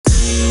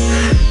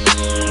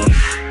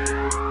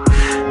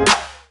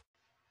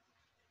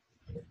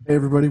Hey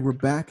everybody, we're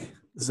back.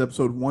 This is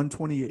episode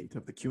 128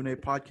 of the Q&A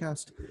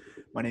podcast.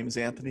 My name is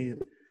Anthony,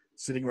 and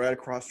sitting right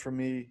across from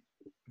me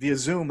via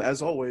Zoom,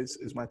 as always,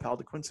 is my pal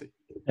DeQuincy.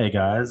 Hey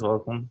guys,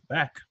 welcome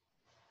back.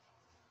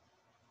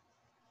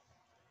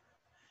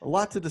 A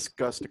lot to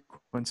discuss,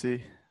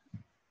 DeQuincy.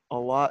 A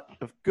lot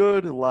of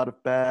good, a lot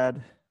of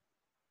bad,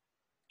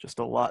 just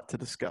a lot to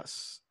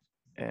discuss.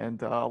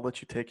 And I'll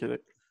let you take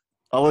it.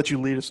 I'll let you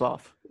lead us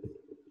off.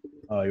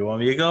 Oh, you want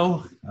me to go?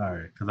 All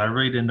right, because I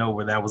really didn't know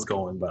where that was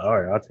going, but all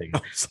right, I'll take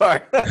it.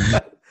 Sorry.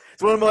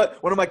 It's one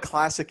of my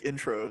classic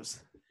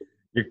intros.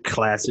 Your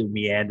classic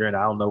meandering.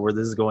 I don't know where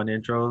this is going.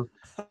 Intro.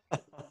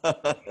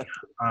 All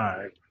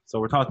right, so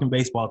we're talking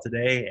baseball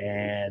today,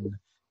 and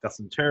got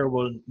some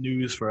terrible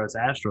news for us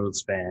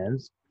Astros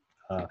fans.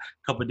 A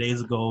couple of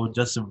days ago,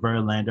 Justin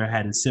Verlander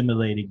had a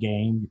simulated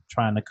game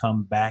trying to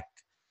come back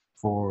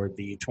for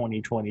the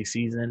 2020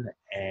 season,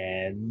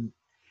 and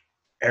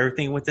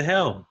everything went to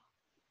hell.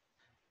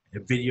 A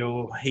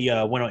video, he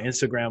went on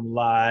Instagram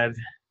Live,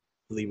 I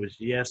believe it was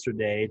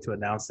yesterday, to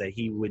announce that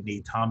he would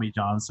need Tommy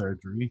John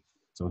surgery.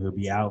 So he'll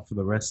be out for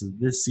the rest of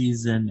this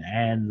season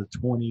and the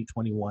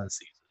 2021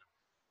 season.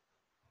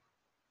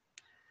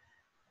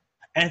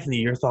 Anthony,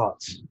 your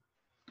thoughts?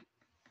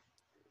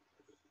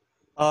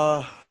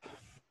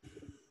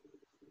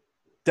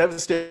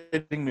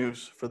 Devastating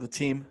news for the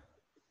team.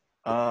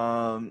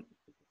 I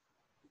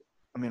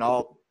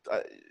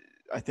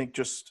think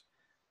just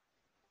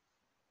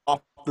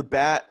off the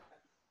bat,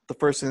 the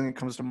first thing that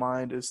comes to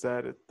mind is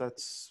that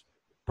that's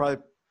a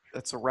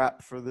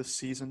wrap for this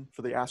season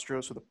for the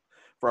Astros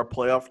for our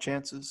playoff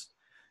chances.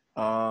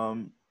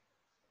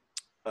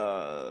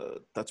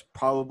 That's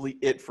probably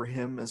it for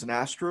him as an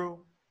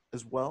Astro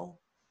as well.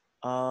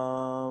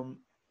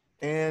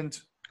 And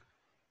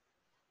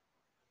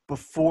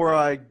before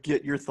I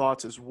get your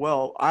thoughts as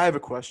well, I have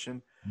a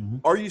question. Mm-hmm.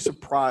 Are you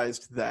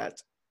surprised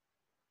that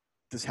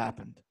this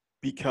happened?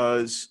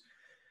 Because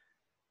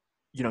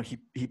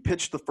he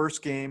pitched the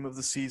first game of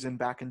the season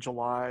back in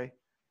July,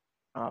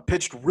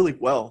 pitched really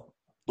well,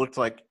 looked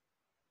like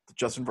the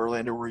Justin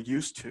Verlander we're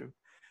used to.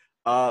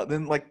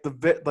 Then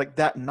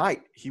that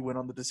night he went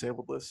on the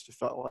disabled list. It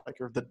felt like,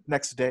 or the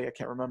next day, I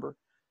can't remember.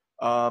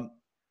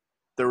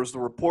 There was the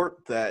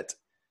report that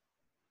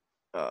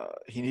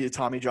he needed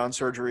Tommy John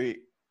surgery.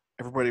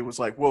 Everybody was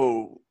like,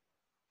 "Whoa,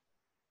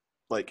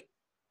 like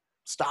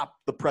stop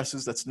the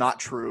presses. That's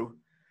not true."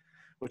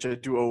 Which I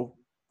do owe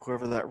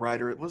whoever that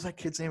writer, what was that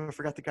kid's name? I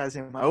forgot the guy's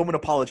name. I owe him an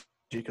apology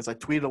because I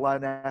tweeted a lot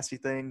of nasty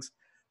things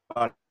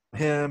about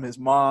him, his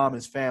mom,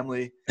 his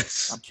family.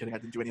 I'm kidding. I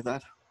didn't do any of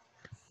that.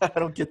 I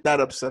don't get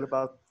that upset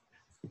about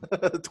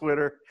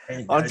Twitter.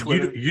 And, on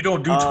Twitter. You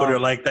don't do Twitter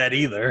like that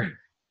either.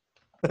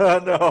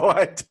 No,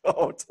 I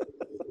don't.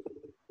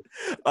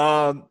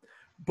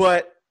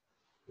 But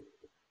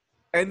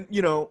at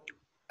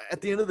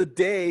the end of the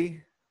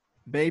day,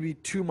 maybe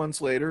 2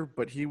 months later,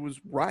 but he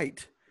was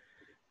right.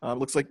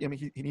 Looks like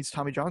he needs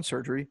Tommy John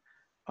surgery.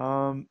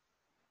 Again,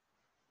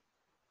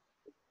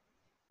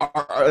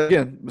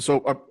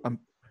 so I'm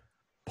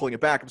pulling it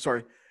back. I'm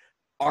sorry.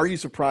 Are you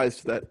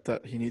surprised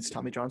that he needs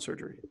Tommy John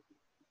surgery?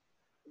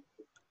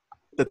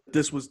 That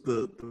this was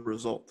the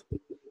result?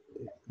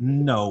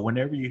 No.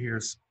 Whenever you hear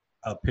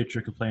a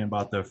pitcher complain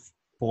about their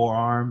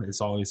forearm,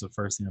 it's always the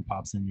first thing that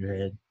pops in your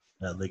head.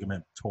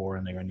 Ligament tore,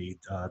 and they're going to need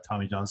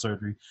Tommy John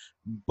surgery.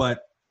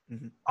 But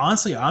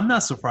honestly, I'm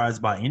not surprised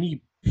by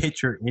any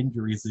pitcher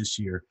injuries this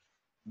year.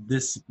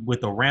 This,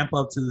 with a ramp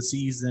up to the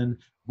season,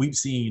 we've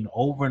seen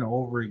over and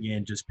over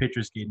again just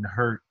pitchers getting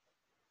hurt.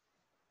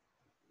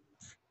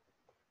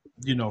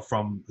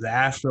 From the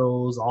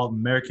Astros, all of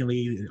American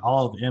League,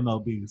 all of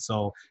MLB.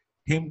 So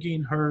him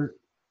getting hurt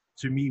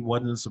to me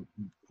wasn't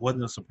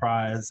a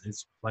surprise.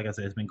 It's like I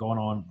said, it's been going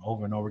on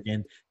over and over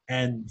again,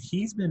 and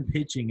he's been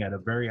pitching at a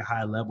very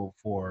high level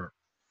for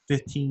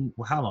 15.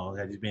 Well, how long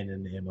has he been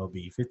in the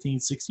MLB? 15,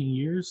 16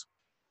 years.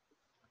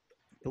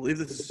 I believe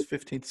this is his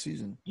 15th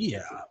season.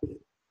 Yeah.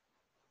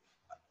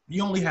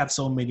 You only have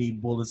so many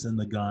bullets in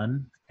the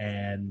gun,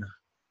 and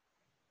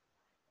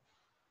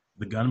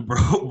the gun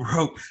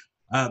broke.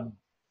 I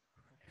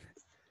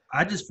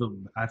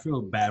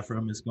feel bad for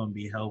him. It's going to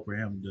be hell for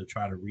him to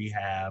try to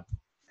rehab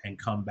and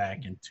come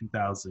back in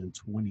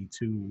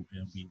 2022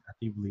 and be, I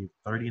believe,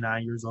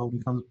 39 years old. He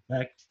comes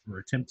back or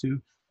attempt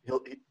to.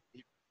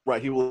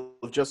 He will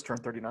have just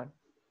turned 39.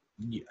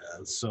 Yeah,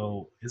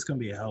 so it's going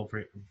to be a hell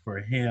for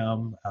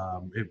him.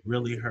 It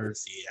really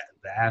hurts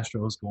the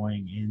Astros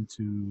going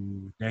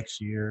into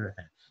next year,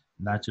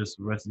 not just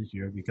the rest of this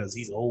year, because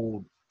he's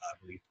old. I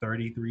believe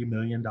 $33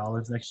 million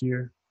next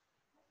year.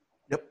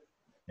 Yep.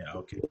 Yeah.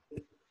 Okay.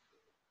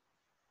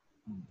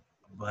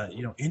 But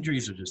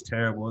injuries are just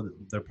terrible.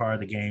 They're part of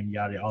the game.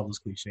 Yada, all those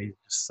cliches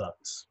just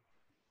sucks.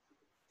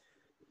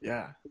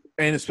 Yeah,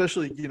 and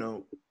especially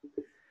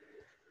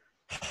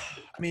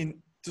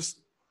just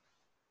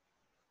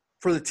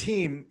for the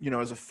team,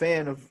 as a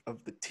fan of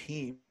the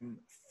team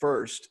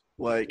first,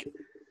 like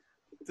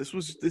this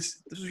was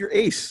your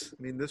ace.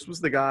 I mean, this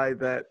was the guy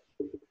that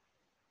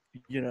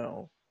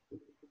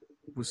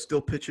was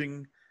still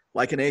pitching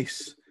like an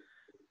ace.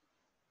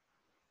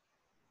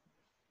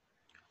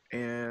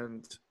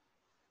 And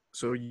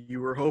so you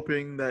were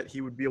hoping that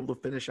he would be able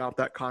to finish out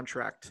that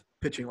contract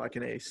pitching like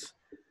an ace,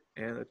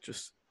 and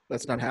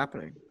that's not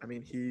happening. I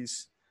mean,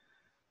 he's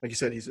like you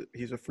said,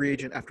 he's a free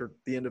agent after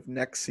the end of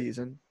next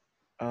season.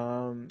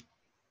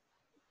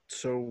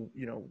 So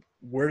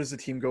where does the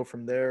team go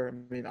from there? I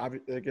mean,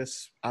 I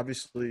guess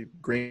obviously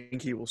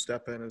Greinke will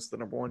step in as the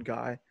number one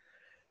guy,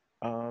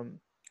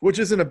 which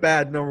isn't a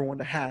bad number one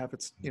to have.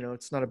 It's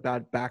it's not a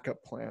bad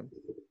backup plan.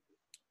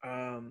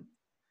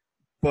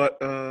 But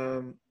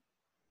I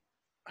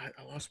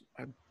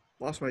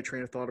lost my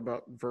train of thought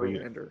about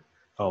Verlander.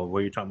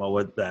 Were you talking about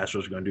what the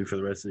Astros are going to do for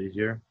the rest of this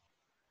year?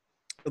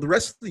 The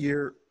rest of the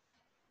year,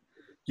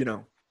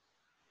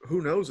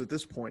 who knows at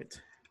this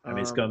point? I mean,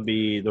 it's going to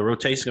be – the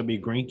rotation going to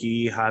be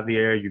Greinke,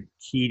 Javier,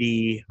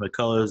 Urquidy,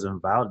 McCullers,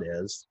 and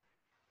Valdez.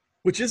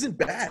 Which isn't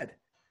bad.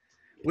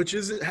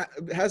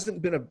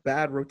 Hasn't been a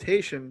bad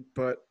rotation,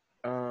 but,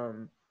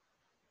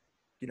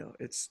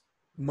 it's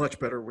much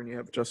better when you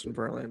have Justin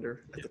Verlander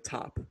at the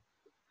top.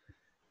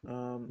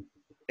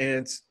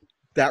 And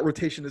that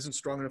rotation isn't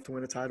strong enough to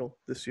win a title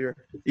this year,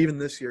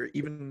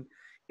 even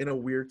in a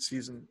weird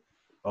season.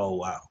 Oh,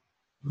 wow.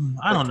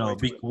 I don't know.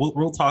 We're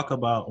going to talk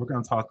about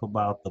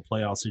the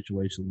playoff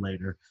situation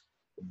later.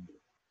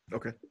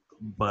 Okay.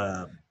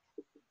 But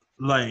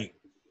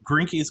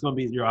Greinke is going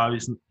to be your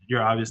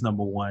obvious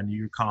number one.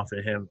 You're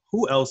confident in him.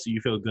 Who else do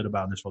you feel good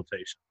about in this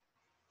rotation?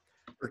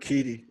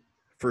 Urquidy,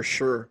 for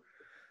sure.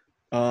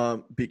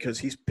 Because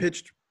he's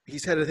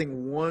had, I think,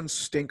 one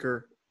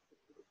stinker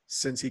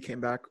since he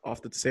came back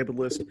off the disabled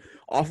list.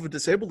 Off of a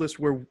disabled list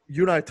where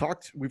you and I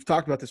we've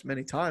talked about this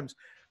many times,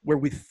 where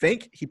we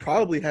think he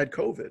probably had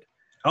COVID.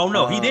 Oh,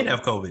 no, he did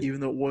have COVID. Even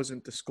though it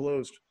wasn't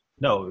disclosed.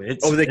 No, it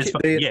they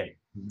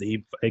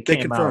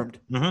confirmed.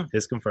 Mm-hmm,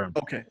 it's confirmed.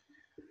 Okay.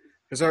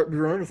 Because I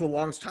remember for the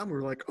longest time we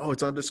were like, oh,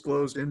 it's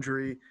undisclosed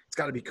injury. It's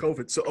got to be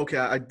COVID. So, okay,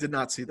 I did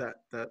not see that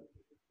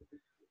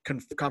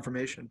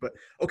confirmation. But,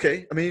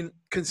 okay, I mean,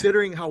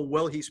 considering how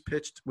well he's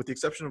pitched, with the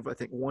exception of, I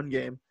think, one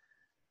game,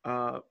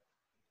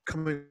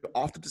 coming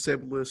off the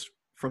disabled list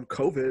from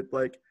COVID,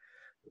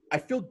 I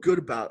feel good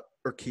about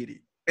Urquidy.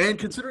 And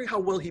considering how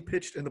well he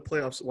pitched in the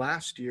playoffs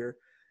last year,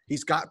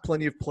 he's got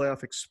plenty of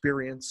playoff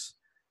experience.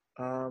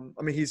 I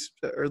mean, he's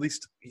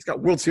got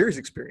World Series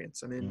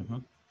experience. I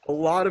mean, a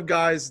lot of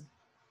guys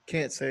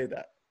can't say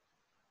that.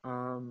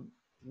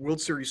 World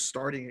Series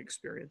starting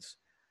experience.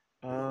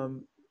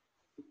 And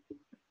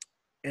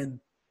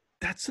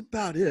that's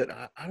about it.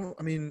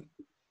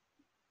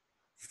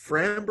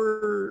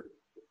 Framber,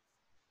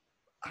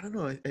 I don't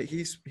know.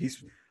 He's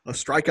a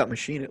strikeout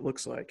machine, it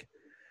looks like.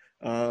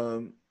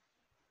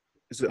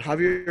 Is it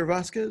Javier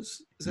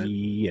Vasquez?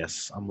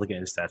 Yes, I'm looking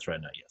at his stats right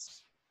now.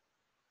 Yes,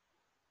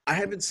 I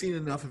haven't seen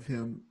enough of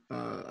him.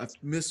 I've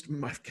missed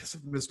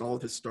all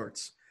of his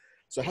starts,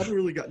 so I haven't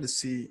really gotten to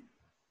see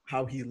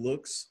how he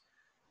looks.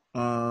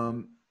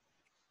 And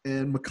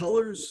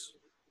McCullers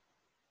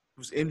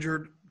was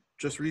injured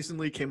just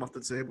recently, came off the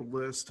disabled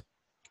list,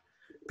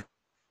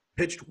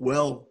 pitched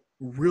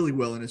really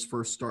well in his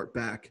first start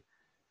back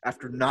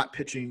after not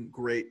pitching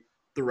great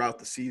throughout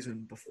the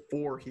season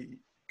before he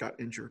got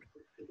injured.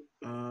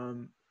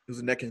 It was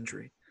a neck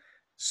injury.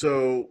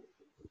 So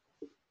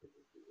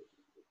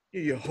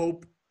you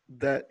hope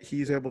that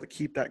he's able to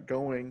keep that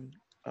going.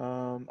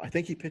 I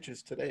think he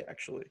pitches today,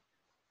 actually,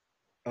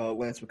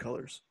 Lance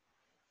McCullers.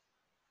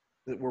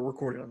 We're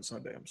recording on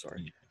Sunday, I'm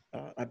sorry.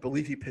 I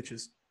believe he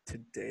pitches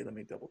today. Let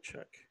me double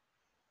check.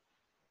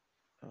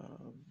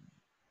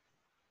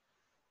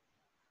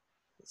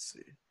 Let's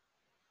see.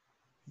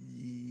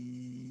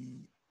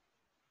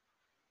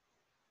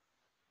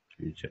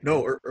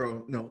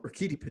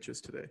 Urquidy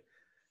pitches today.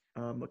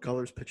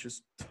 McCullers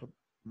pitches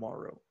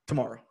tomorrow.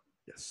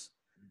 Yes.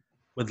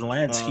 With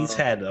Lance, he's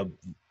had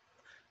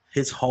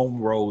his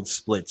home road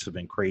splits have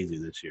been crazy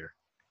this year.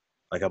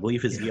 I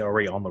believe his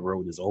ERA on the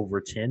road is over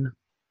 10.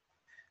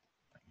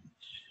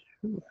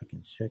 I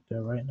can check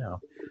that right now.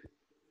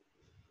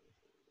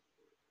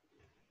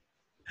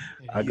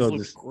 He's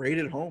looked great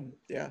at home.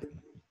 Yeah.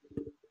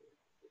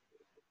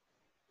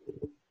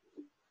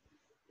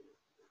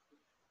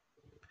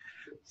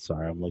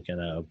 Sorry, I'm looking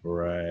up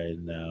right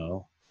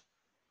now.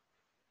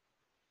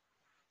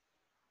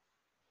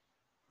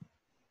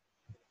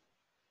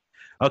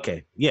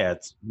 Okay, yeah,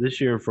 it's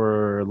this year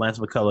for Lance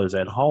McCullers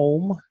at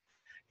home.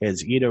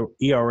 His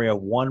ERA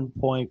of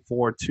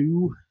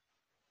 1.42,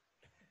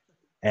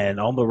 and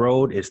on the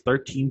road is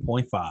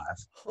 13.5.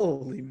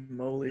 Holy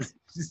moly! God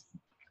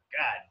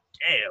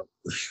damn.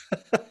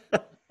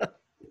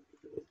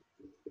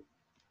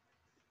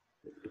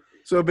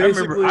 So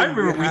basically, I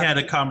remember we had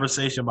a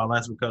conversation about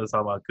Lance McCullers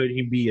talking about could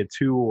he be a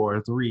 2 or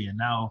a 3, and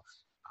now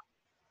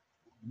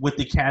with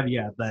the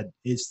caveat that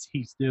he's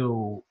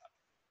still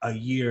a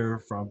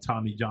year from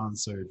Tommy John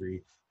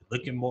surgery,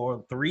 looking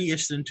more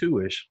 3-ish than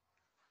 2-ish.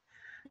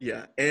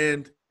 Yeah,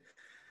 and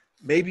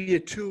maybe a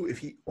 2 if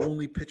he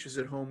only pitches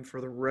at home for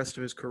the rest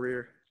of his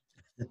career.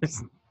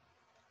 The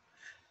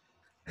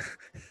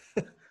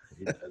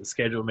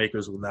schedule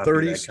makers will not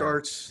 30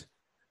 starts.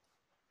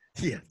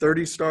 Yeah,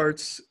 30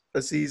 starts,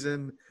 a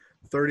season,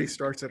 30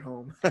 starts at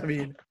home. I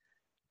mean,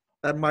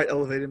 that might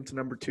elevate him to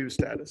number 2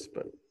 status,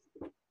 but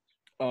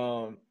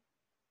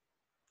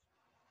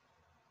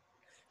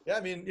yeah,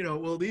 I mean,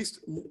 well, at least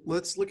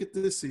let's look at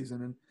this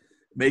season, and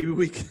maybe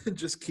we can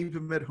just keep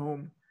him at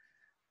home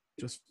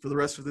just for the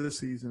rest of this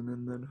season,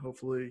 and then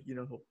hopefully,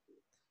 he'll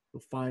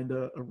find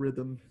a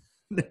rhythm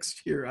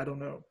next year. I don't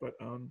know, but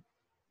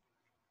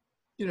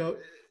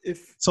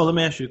if So let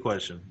me ask you a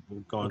question.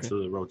 We're going Okay.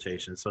 to the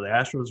rotation. So the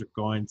Astros are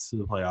going to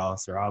the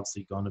playoffs. They're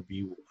obviously going to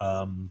be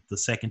the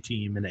second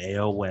team in the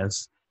AL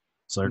West.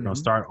 So they're going to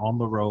Mhm. start on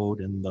the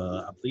road, and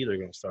I believe they're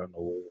going to start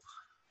on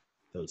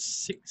the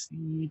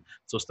 60.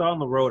 So start on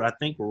the road. I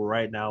think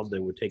right now they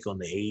would take on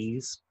the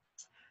A's.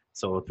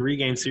 So a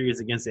 3-game series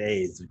against the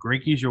A's.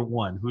 Greinke's your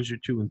 1. Who's your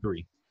 2 and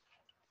 3?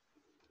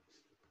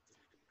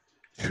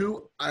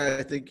 2,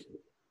 I think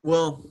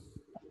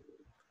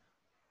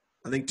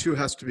I think 2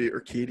 has to be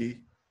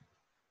Urquidy,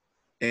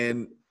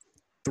 and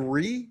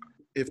 3,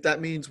 if that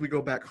means we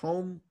go back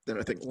home, then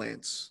I think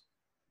Lance.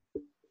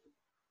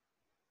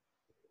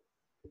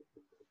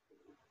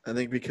 I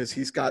think because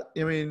he's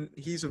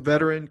a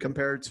veteran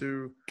compared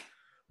to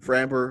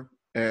Framber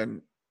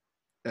and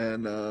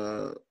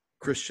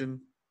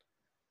Christian.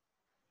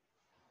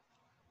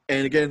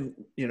 And again,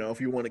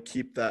 if you want to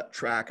keep that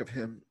track of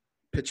him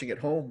pitching at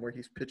home where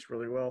he's pitched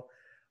really well,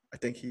 I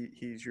think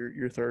he's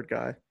your third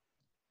guy.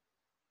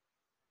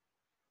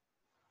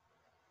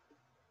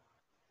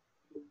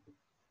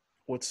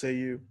 What say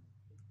you?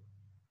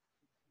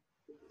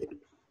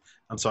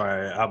 I'm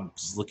sorry, I'm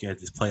just looking at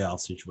this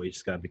playoff situation.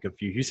 Just got to be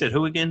confused. You said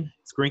who again?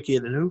 It's Greinke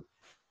and then who?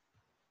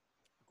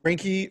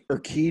 Greinke,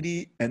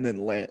 Urquidy, and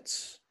then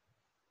Lance.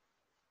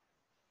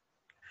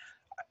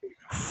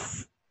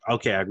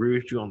 Okay, I agree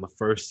with you on the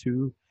first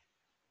 2.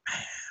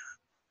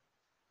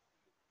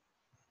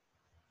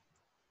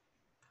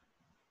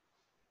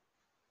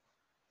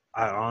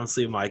 I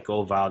honestly might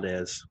go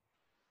Valdez.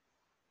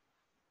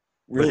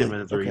 Put him Really? in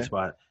the 3 Okay.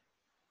 spot.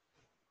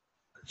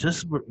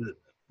 Just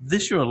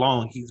this year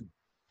alone, he's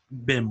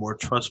been more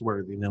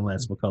trustworthy than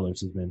Lance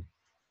McCullers has been.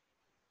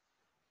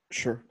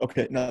 Sure.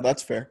 Okay. No,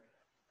 that's fair.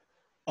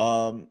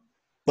 Like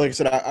I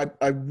said,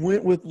 I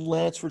went with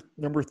Lance for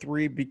number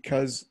 3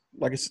 because,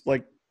 like I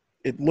said,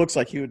 it looks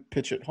like he would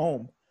pitch at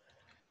home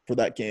for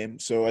that game,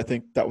 so I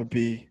think that would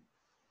be,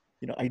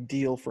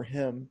 ideal for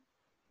him.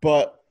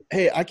 But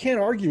hey, I can't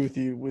argue with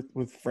you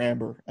with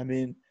Framber. I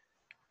mean,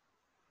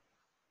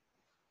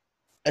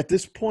 at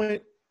this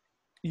point,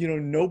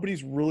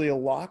 nobody's really a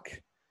lock,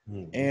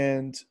 Mm-hmm.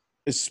 and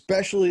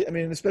especially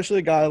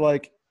a guy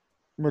like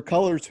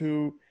McCullers,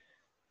 who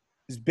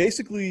is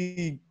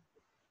basically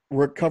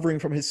recovering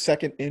from his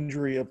second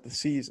injury of the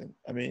season.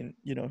 I mean,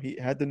 he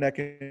had the neck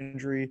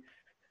injury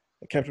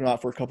that kept him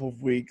out for a couple of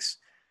weeks,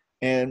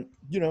 and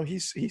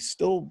he's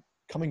still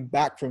coming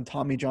back from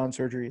Tommy John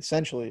surgery.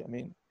 Essentially, I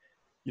mean,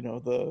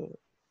 the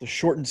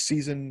shortened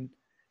season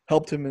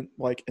helped him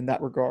in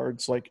that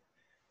regards,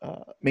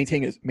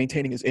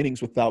 maintaining his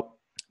innings without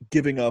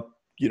giving up,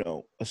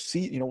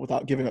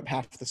 without giving up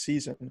half the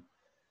season.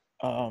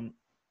 Um,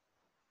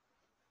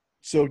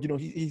 so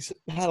he's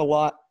had a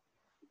lot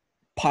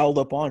piled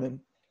up on him.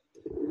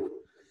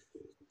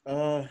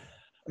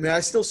 I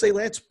still say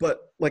Lance,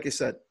 but like I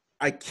said,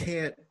 I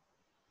can't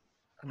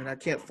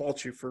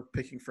fault you for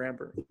picking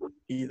Framber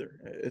either.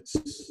 It's a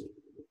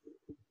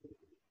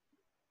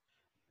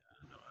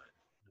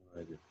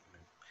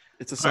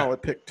All right.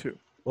 solid pick too.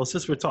 Well,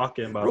 since we're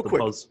talking about Real the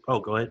quick, post,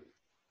 go ahead.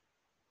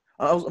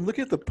 I'm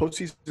looking at the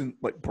postseason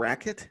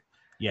bracket.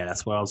 Yeah,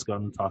 that's what I was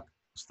going to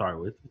start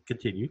with.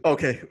 Continue.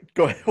 Okay,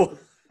 go ahead.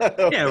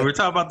 Okay. Yeah, we're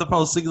talking about the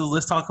postseason.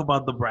 Let's talk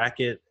about the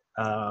bracket.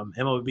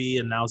 MLB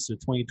announced the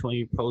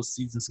 2020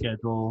 postseason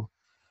schedule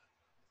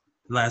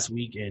last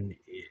week, and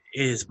it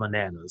is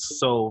bananas.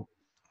 So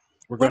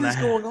we're What gonna is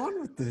going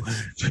on with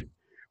this?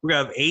 we're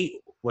gonna have 8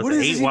 What the does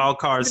 8 this wild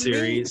card even mean?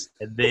 series,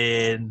 and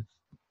then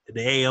the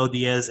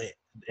ALDS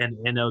and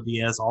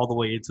NLDS all the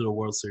way into the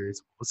World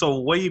Series. So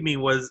what do you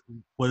mean? What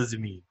does it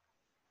mean?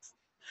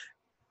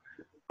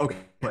 Okay.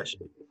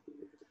 Question.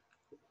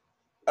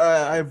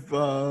 I have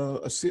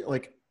a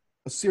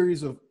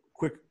series of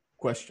quick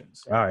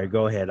questions. All right,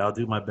 go ahead. I'll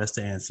do my best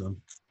to answer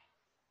them.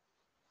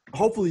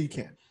 Hopefully you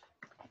can.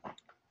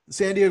 The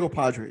San Diego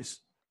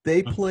Padres,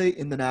 they Mhm. play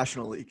in the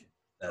National League.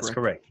 That's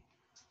correct.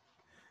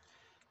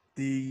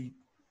 The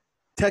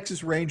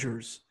Texas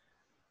Rangers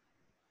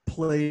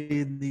play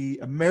in the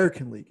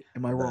American League.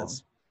 Am I wrong?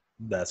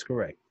 That's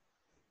correct.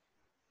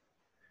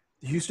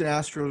 The Houston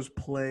Astros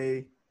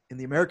play in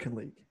the American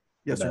League.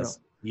 Yes or no?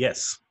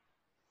 Yes.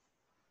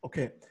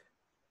 Okay.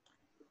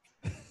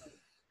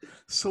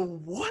 So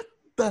what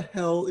the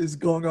hell is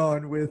going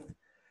on with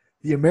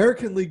the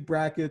American League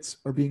brackets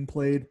are being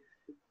played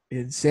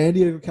in San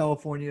Diego,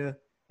 California,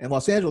 and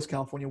Los Angeles,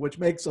 California, which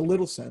makes a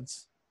little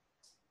sense,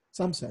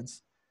 some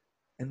sense.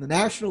 And the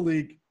National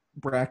League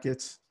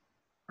brackets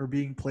are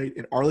being played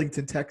in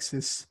Arlington,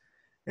 Texas,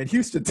 and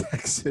Houston,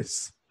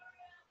 Texas.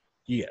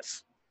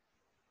 Yes.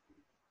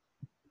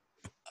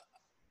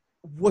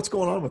 What's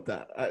going on with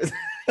that?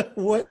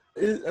 What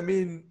is? I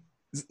mean,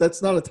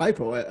 That's not a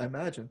typo, I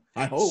imagine.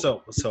 I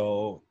hope.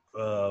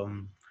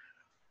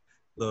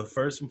 The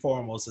first and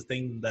foremost, the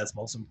thing that's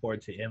most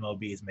important to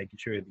MLB is making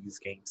sure these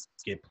games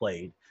get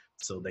played.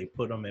 So they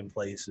put them in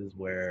places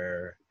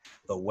where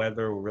the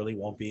weather really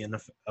won't be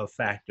a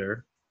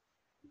factor,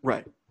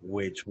 Right.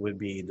 which would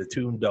be the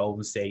two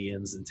dome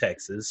stadiums in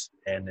Texas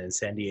and then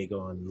San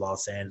Diego and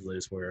Los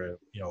Angeles, where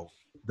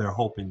they're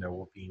hoping there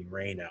will be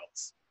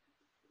rainouts.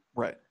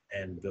 Right.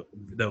 And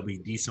there'll be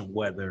decent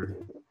weather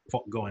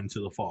going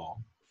to the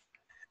fall.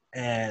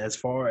 And as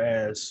far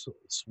as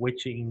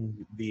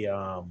switching the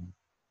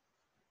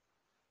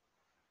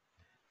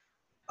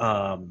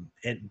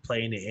and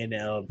playing the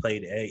NL and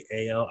playing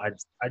the AL, I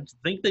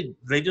think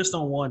they just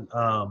don't want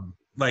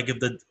like if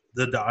the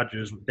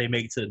Dodgers, they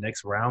make it to the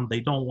next round, they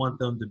don't want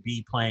them to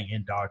be playing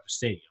in Dodger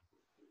Stadium.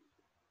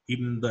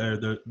 Even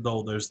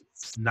though there's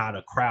not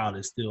a crowd,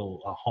 it's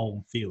still a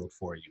home field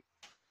for you.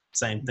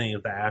 Same thing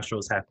if the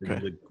Astros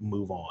happen to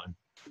move on.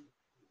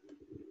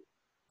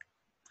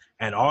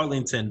 And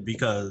Arlington,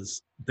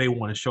 because they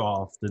want to show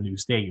off the new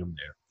stadium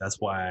there.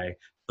 That's why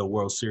the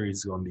World Series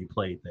is going to be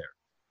played there.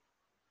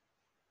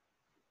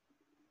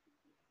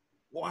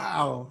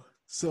 Wow.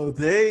 So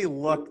they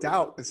lucked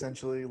out,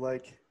 essentially.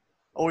 Like,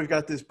 oh, we've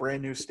got this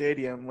brand new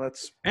stadium.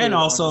 Let's. And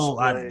also,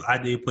 I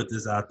did put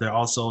this out there.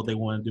 Also, they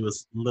want to do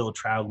as little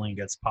traveling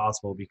as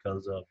possible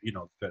because of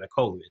the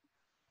COVID.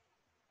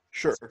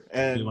 Sure. So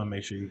and you want to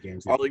make sure your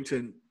games.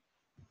 Arlington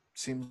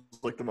seems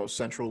like the most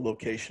central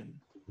location.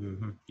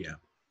 Mm-hmm. Yeah.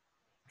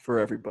 For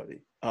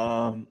everybody.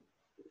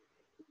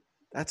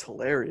 That's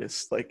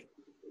hilarious. Like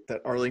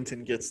that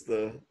Arlington gets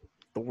the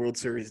World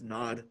Series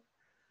nod.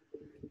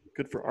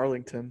 Good for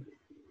Arlington.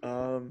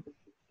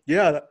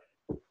 Yeah,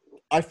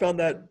 I found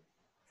that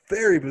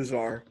very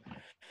bizarre.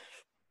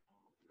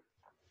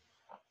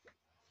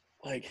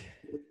 Like,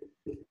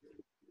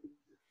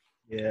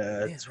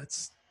 yeah, man,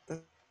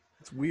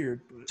 that's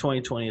weird.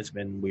 2020 has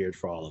been weird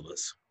for all of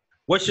us.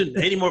 What's your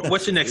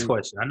next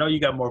question? I know you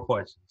got more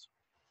questions.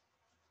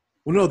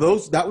 Well, no,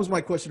 that was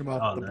my question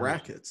about the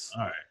brackets.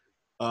 All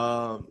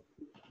right.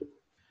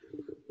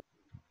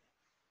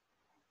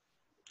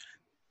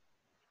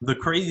 The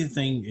crazy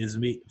thing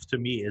to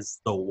me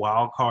is the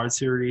wild card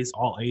series.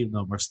 All 8 of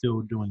them are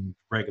still doing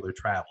regular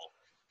travel.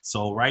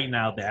 So right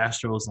now the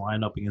Astros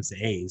line up against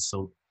the A's.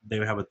 So they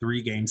would have a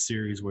 3-game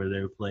series where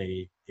they would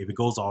play. If it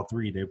goes all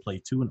 3, they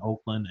play 2 in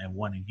Oakland and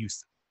 1 in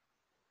Houston.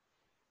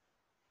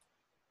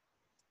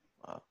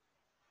 Wow.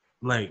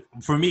 Like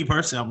for me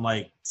personally, I'm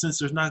like, since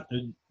there's not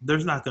going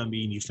to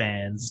be any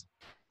fans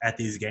at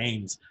these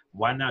games,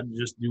 why not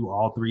just do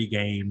all 3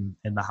 games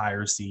in the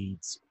higher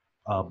seeds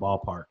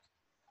ballpark?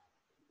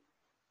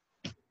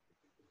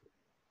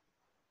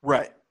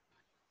 Right.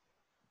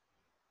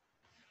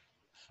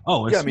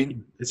 Oh, yeah,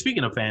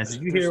 speaking of fans,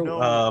 did you hear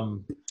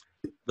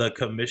the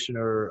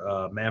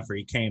commissioner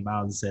Manfred came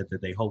out and said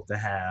that they hope to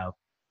have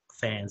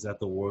fans at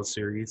the World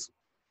Series?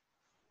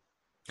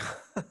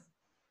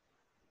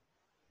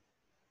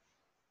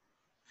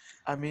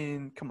 I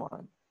mean, come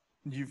on.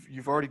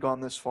 You've already gone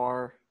this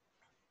far.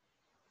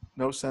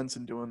 No sense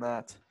in doing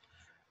that.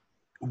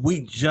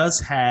 We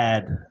just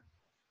had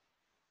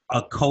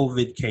a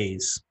COVID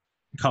case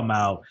come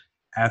out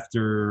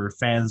after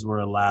fans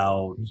were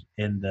allowed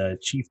in the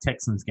Chief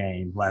Texans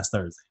game last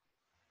Thursday.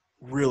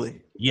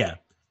 Really? Yeah.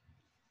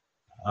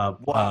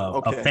 Wow.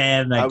 Okay. A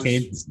fan that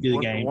came to the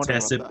game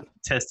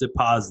tested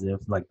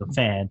positive, like the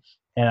fan.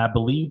 And I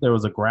believe there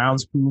was a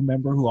grounds crew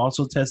member who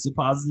also tested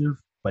positive,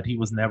 but he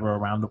was never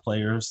around the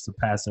players to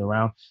pass it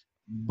around.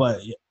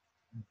 But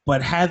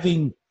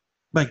having,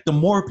 like, the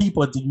more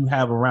people that you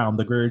have around,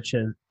 the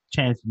greater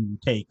chance you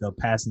take of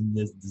passing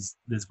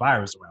this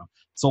virus around.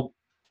 So,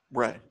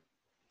 right.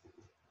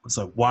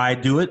 So why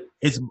do it?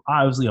 It's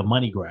obviously a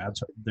money grab.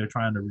 They're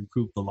trying to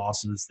recoup the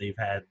losses they've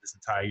had this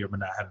entire year by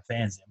not having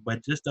fans in. But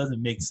it just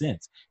doesn't make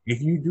sense. If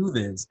you do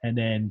this and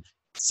then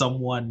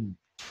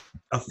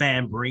a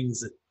fan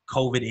brings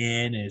COVID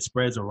in and it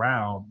spreads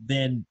around,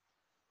 then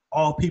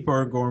all people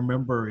are going to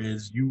remember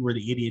is you were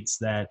the idiots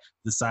that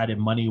decided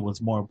money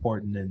was more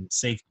important than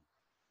safety.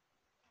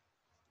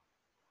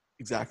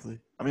 Exactly.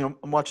 I mean,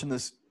 I'm watching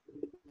this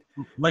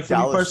like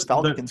Dallas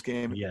Falcons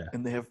game, yeah,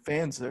 and they have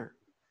fans there.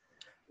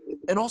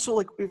 And also,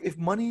 like, if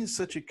money is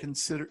such a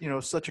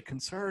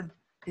concern,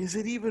 is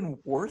it even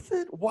worth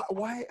it?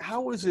 Why?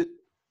 How is it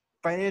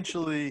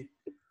financially?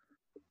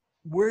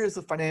 Where is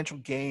the financial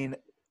gain?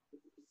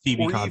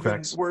 TV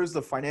contracts. Where is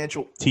the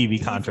financial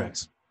TV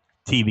contracts?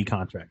 TV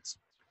contracts.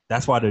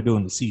 That's why they're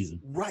doing the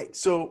season. Right.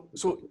 So.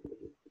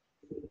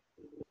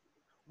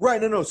 Right.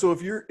 No. So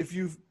if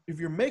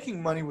you're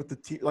making money with the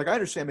TV, like, I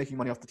understand making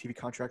money off the TV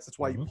contracts. That's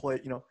why you play.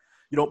 You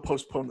don't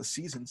postpone the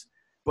seasons.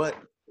 But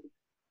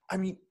I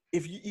mean,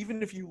 if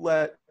you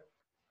let,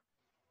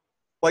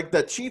 like,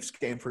 that Chiefs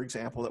game, for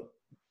example, that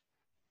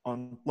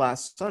on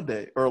last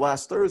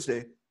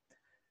Thursday,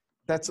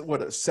 that's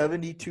what, a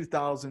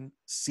 72,000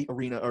 seat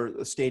arena or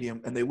a stadium,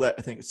 and they let,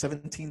 I think,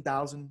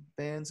 17,000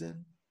 fans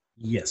in.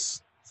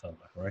 Yes, sounds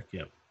correct.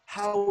 Yeah.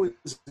 How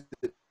is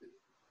it?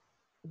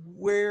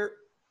 Where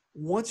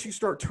once you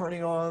start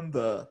turning on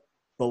the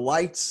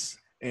lights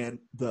and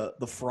the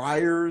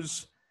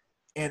fryers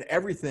and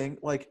everything,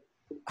 like,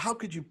 how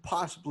could you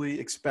possibly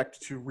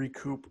expect to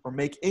recoup or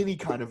make any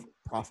kind of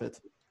profit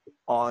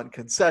on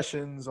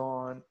concessions,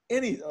 on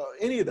any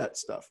of that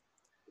stuff?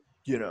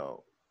 You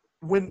know,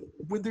 when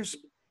there's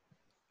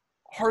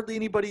hardly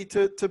anybody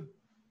to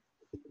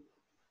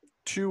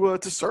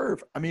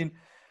serve. I mean,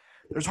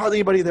 there's hardly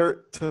anybody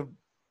there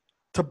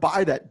to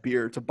buy that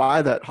beer, to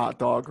buy that hot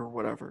dog or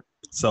whatever.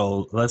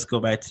 So let's go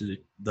back to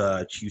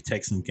the Chief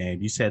Texans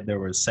game. You said there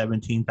were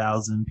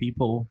 17,000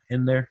 people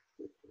in there.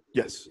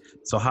 Yes.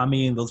 So how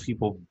many of those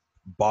people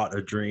bought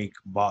a drink,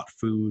 bought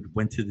food,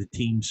 went to the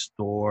team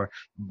store,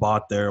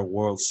 bought their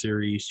World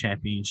Series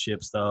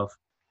championship stuff?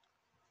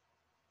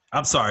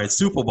 I'm sorry,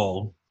 Super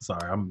Bowl.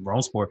 Sorry, I'm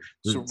wrong sport.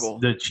 Super Bowl.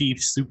 The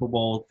Chiefs Super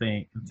Bowl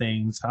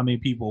things. How many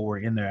people were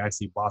in there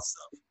actually bought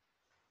stuff?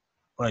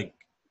 Like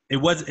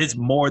it's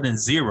more than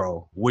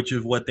zero, which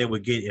is what they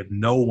would get if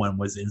no one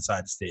was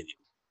inside the stadium.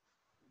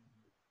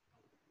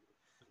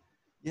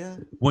 Yeah.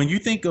 When you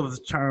think of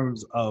the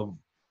terms of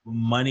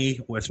money,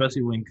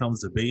 especially when it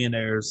comes to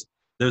billionaires,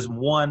 there's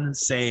one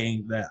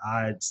saying that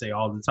I'd say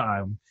all the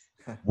time.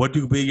 What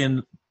do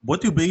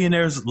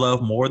billionaires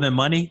love more than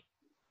money?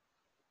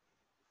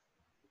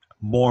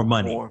 More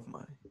money. More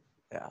money.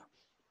 Yeah.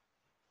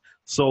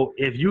 So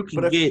if you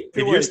can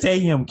your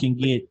stadium can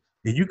get,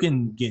 if you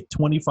can get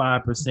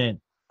 25%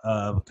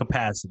 of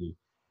capacity,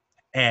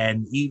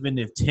 and even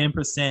if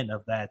 10%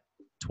 of that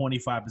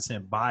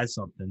 25% buy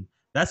something,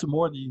 that's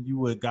more than you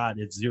would have got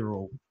if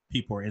zero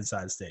people are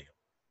inside the stadium.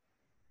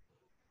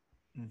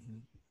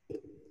 Mm-hmm.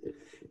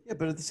 Yeah,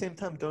 but at the same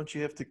time, don't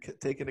you have to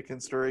take into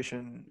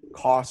consideration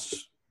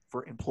costs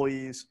for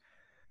employees,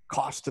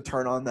 costs to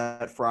turn on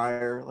that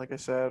fryer, like I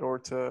said, or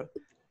to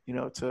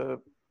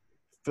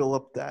fill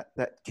up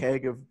that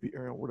keg of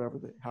beer or whatever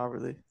however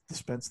they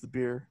dispense the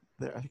beer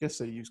there. I guess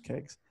they use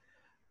kegs.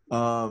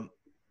 Why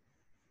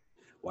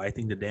do you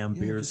think the damn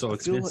beer is so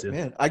expensive?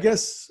 Man, I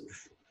guess.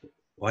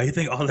 Why do you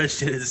think all that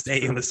shit in the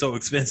stadium is so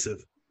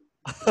expensive?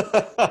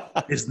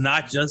 It's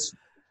not just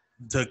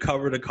to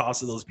cover the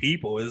cost of those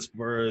people. It's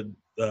for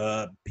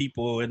the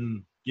people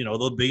and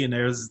those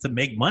billionaires to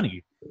make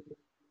money.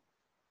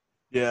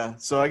 Yeah,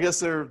 so I guess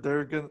they're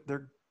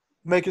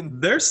making.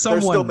 They're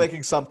still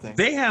making something.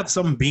 They have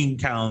some bean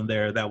count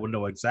there that will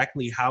know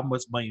exactly how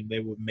much money they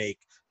would make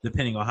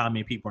depending on how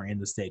many people are in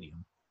the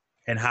stadium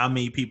and how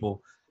many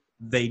people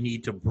they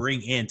need to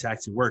bring in to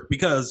actually work.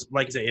 Because,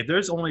 like I say, if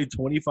there's only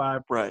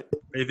 25, right?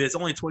 If it's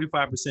only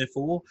 25%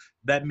 full,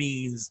 that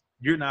means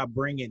you're not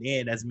bringing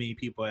in as many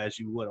people as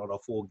you would on a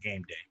full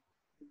game day.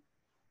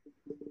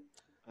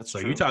 That's so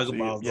true. You talk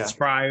about those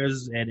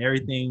fryers and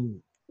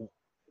everything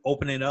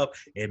opening up.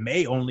 It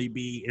may only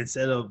be,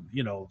 instead of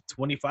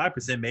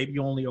 25%, maybe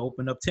you only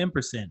open up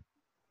 10%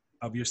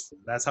 of your.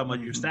 That's how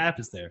much your staff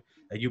is there,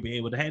 and you'll be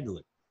able to handle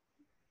it.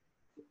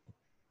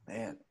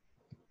 Man,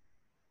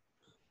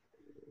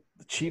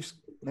 the Chiefs,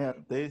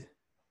 man, they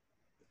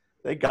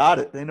got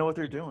it. They know what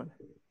they're doing.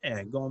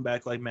 And going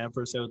back, like man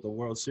first said with the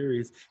World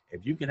Series,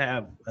 if you can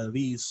have at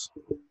least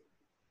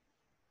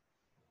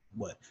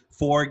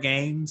 4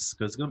 games,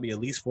 because it's going to be at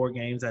least 4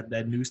 games at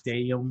that new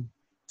stadium,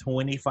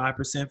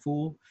 25%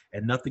 full,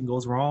 and nothing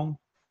goes wrong.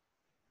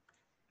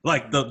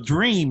 Like the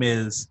dream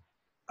is,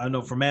 I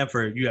know for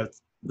Manford, you have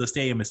the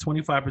stadium is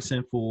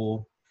 25%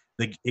 full.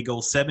 It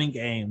goes 7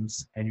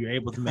 games, and you're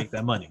able to make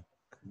that money.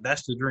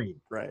 That's the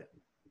dream, right?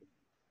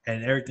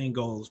 And everything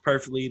goes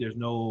perfectly. There's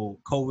no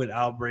COVID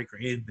outbreak or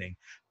anything.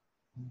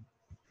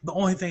 The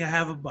only thing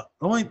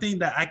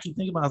that I keep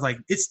thinking about is like,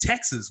 it's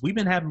Texas. We've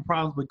been having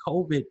problems with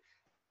COVID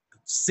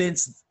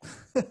since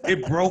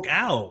it broke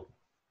out.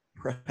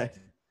 Right.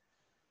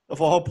 Of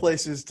all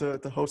places to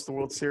host the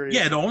World Series.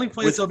 Yeah, the only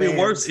place that'll be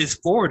worse is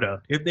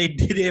Florida. If they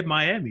did it in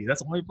Miami,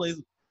 that's the only place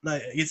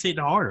it's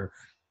hitting harder.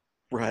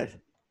 Right.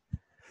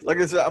 Like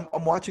I said,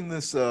 I'm watching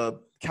this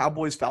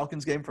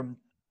Cowboys-Falcons game from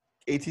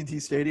AT&T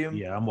Stadium.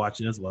 Yeah, I'm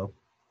watching as well.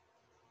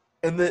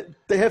 And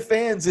they have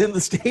fans in the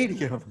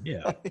stadium.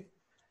 Yeah.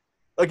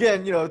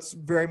 Again, it's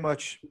very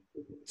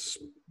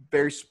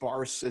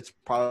sparse. It's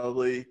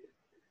probably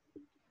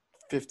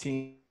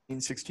 15,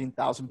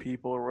 16,000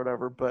 people or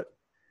whatever. But,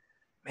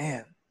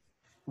 man,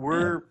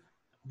 we're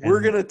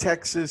going to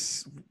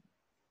Texas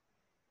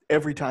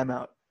every time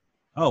out.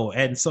 Oh,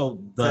 and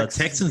so the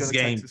Texans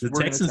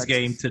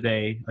game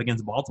today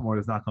against Baltimore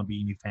is not going to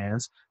be any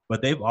fans,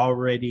 but they've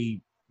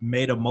already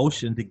made a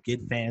motion to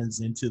get fans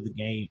into the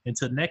game,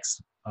 into the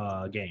next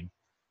game.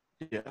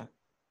 Yeah.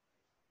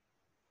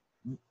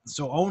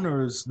 So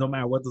owners, no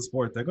matter what the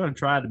sport, they're going to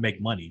try to make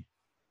money.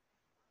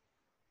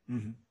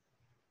 Mm-hmm.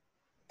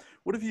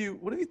 What have you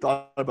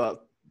thought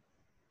about?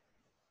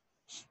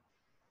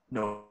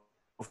 No.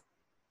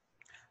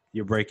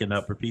 You're breaking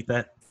up. Repeat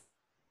that.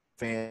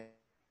 Fans.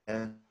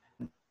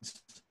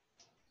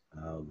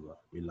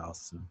 We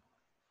lost him.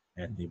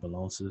 Anthony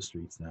belongs to the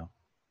streets now.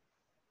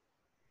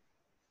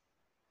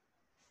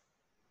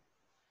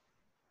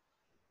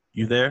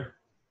 You there?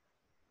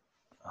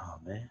 Oh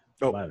man.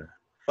 Oh. Matter.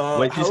 What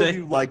did you How have say?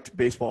 you liked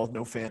baseball with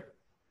no fan?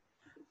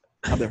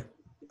 I'm there.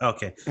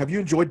 Okay. Have you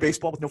enjoyed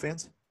baseball with no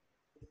fans?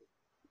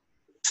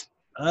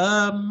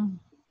 Um,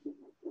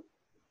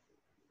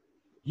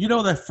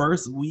 that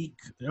first week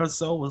or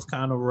so was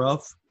kind of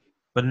rough,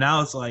 but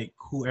now it's like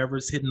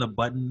whoever's hitting the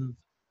button,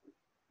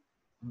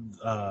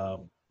 uh,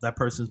 that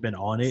person's been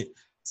on it.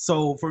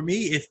 So for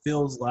me, Yeah. it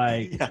feels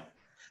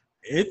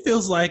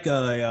like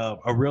a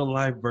real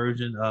life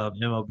version of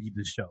MLB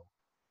The Show.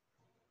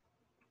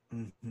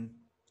 Mm-hmm.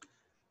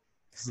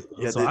 So,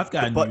 Yeah. so I've The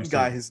gotten button used to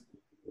guy it. has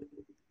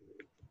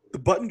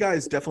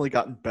definitely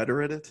gotten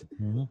better at it.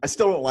 Mm-hmm. I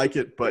still don't like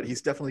it, but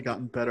he's definitely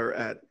gotten better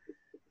at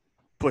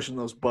pushing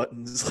those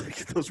buttons,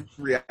 like those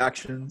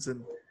reactions,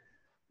 and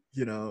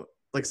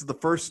like so the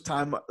first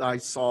time I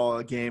saw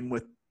a game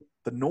with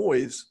the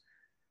noise,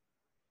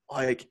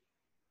 like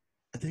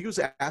I think it was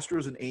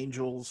Astros and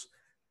Angels,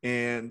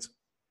 and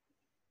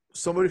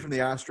somebody from the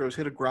Astros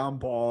hit a ground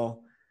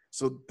ball,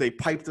 so they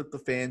piped up the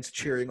fans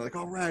cheering like,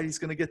 "All right, he's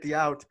gonna get the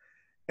out,"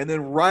 and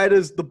then right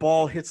as the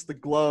ball hits the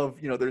glove,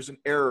 there's an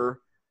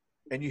error,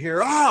 and you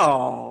hear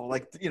 "oh,"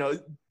 like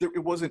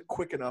it wasn't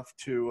quick enough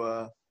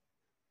to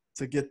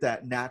get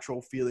that natural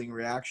feeling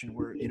reaction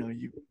where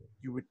you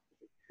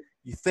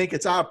think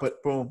it's out,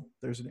 but boom,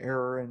 there's an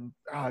error, and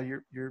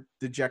you're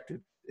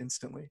dejected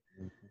instantly.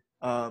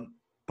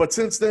 But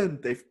since then,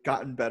 they've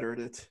gotten better at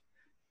it.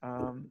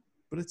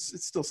 But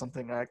it's still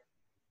something I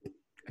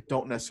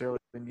don't necessarily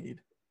need.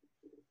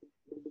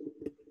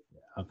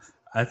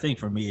 I think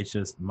for me, it's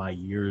just my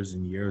years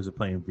and years of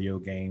playing video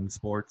game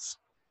sports.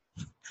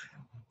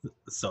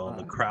 So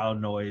the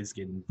crowd noise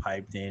getting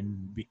piped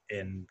in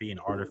and being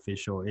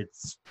artificial,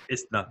 it's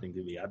nothing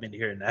to me. I've been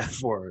hearing that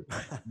for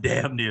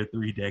damn near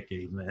 3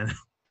 decades, man.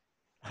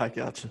 I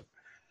gotcha.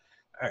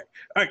 All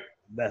right.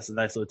 That's a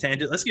nice little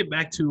tangent. Let's get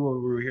back to what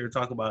we were here to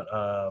talk about,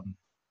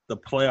 the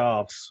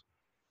playoffs.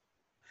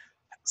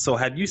 So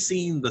have you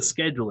seen the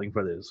scheduling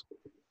for this?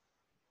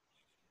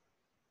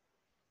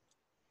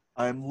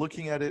 I'm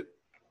looking at it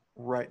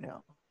right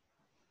now.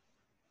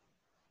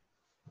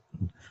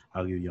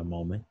 I'll give you a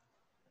moment.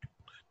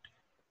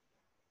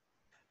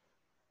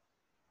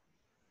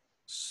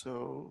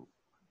 So,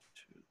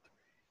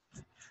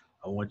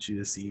 I want you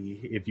to see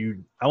if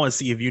you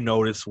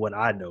notice what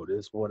I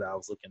noticed when I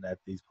was looking at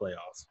these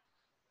playoffs.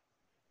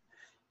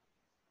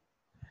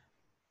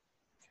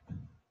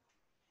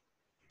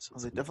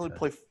 they definitely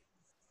play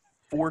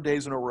 4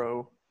 days in a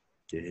row.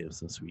 Give him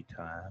some sweet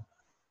time.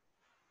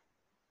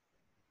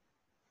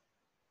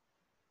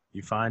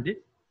 You find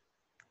it?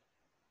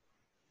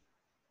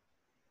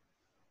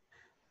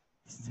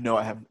 No,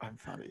 I haven't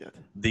found it yet.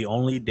 The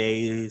only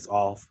days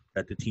off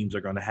that the teams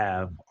are going to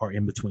have are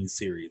in between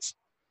series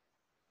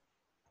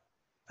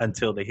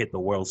until they hit the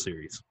World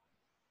Series.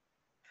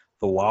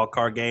 The wild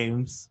card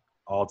games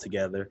all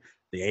together,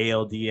 the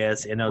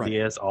ALDS,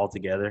 NLDS all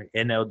together,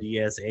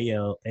 NLDS,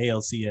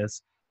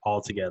 ALCS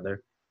all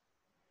together.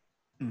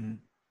 Mm-hmm.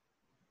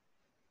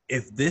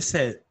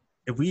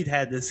 If we'd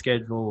had this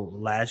schedule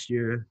last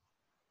year,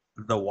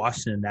 the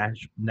Washington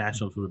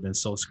Nationals would have been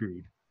so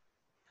screwed.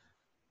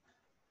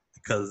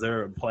 Because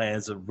there are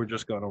plans of we're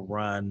just going to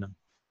run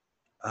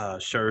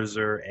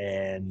Scherzer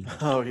and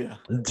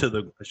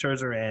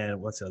Scherzer and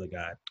what's the other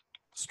guy?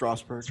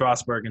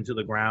 Strasburg into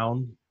the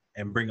ground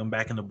and bring them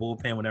back in the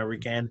bullpen whenever we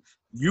can.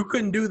 You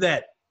couldn't do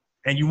that,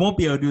 and you won't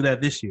be able to do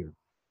that this year.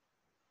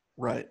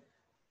 Right.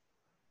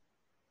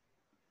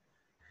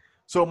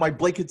 So my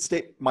blanket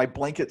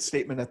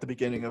statement at the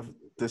beginning of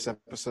this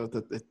episode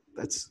that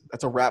that's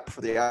a wrap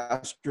for the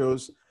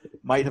Astros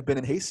might have been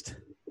in haste.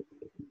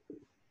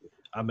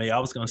 I mean, I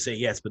was going to say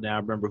yes, but now I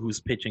remember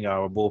who's pitching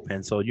our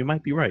bullpen, so you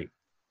might be right.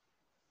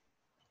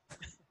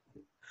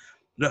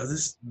 No,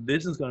 this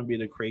is going to be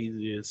the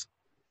craziest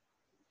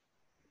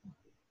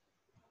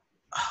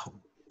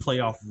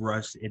playoff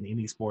rush in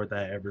any sport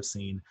that I've ever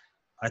seen.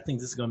 I think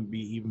this is going to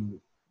be even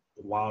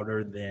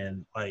wilder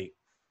than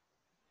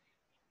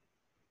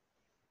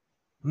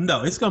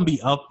no, it's going to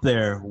be up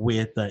there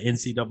with the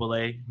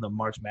NCAA, the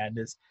March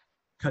Madness,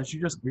 because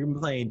you're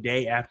playing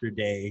day after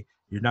day.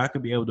 You're not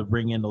going to be able to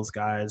bring in those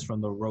guys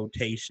from the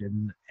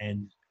rotation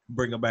and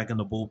bring them back in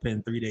the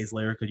bullpen 3 days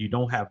later because you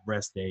don't have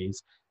rest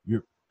days.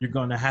 You're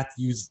going to have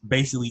to use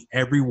basically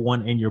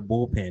everyone in your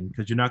bullpen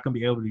because you're not going to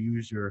be able to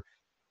use your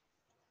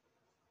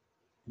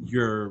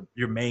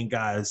main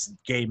guys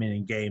game in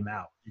and game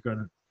out. You're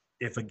going to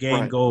if a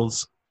game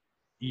goes,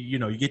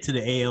 you get to the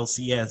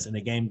ALCS and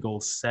the game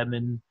goes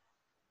 7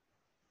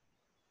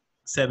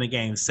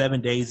 games,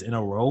 7 days in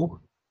a row.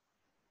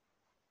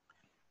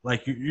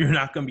 Like you're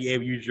not going to be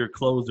able to use your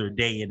closer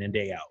day in and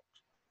day out.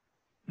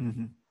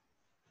 Mm-hmm.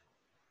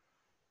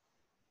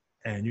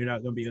 And you're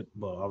not going to be, I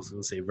was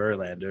going to say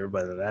Verlander,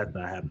 but that's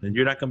not happening.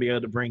 You're not going to be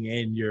able to bring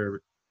in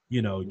your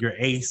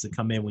ace to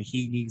come in when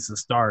he needs to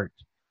start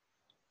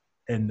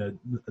in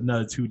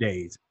another 2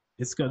 days.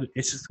 It's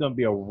just going to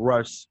be a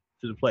rush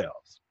to the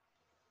playoffs.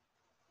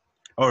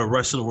 Or a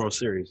rush to the World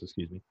Series,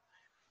 excuse me.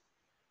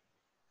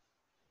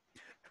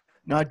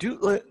 Now,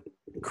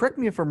 correct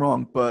me if I'm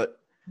wrong, but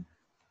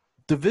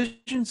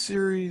Division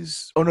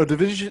series. Oh no,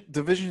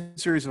 division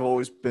series have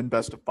always been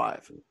best of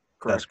 5. Correct.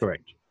 That's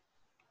correct.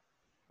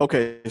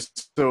 Okay,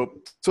 so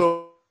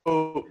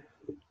the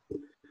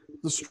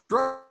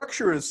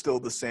structure is still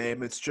the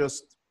same. It's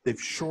just they've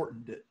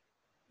shortened it.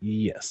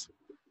 Yes.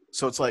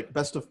 So it's like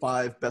best of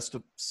 5, best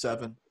of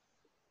 7.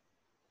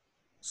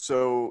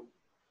 So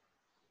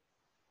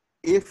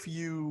if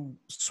you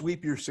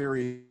sweep your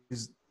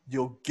series,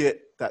 you'll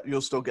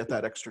still get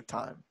that extra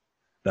time.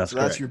 That's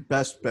That's your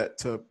best bet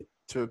to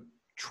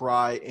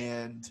try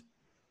and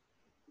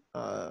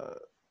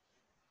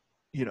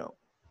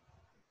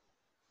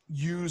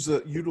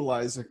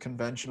utilize a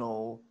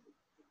conventional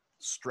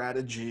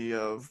strategy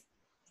of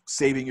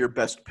saving your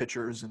best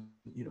pitchers and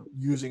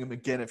using them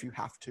again if you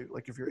have to,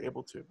 like if you're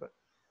able to. But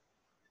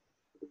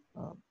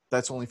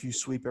that's only if you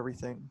sweep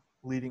everything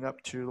leading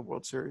up to the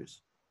World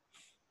Series.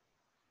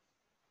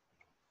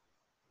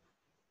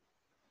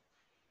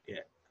 Yeah,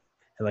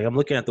 like I'm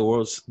looking at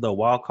the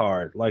wild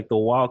card. Like the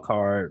wild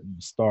card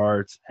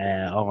starts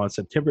on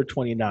September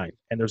 29th,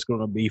 and there's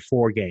going to be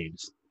 4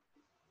 games.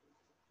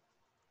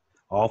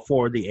 All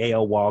 4 of the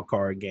AL wild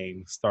card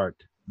games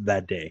start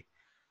that day.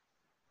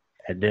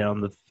 And then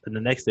on the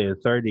next day, the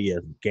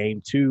 30th,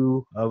 game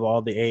 2 of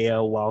all the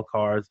AL wild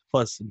cards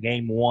plus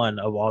game 1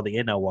 of all the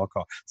NL wild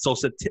cards. So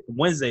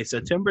Wednesday,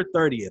 September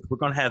 30th, we're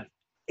going to have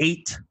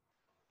 8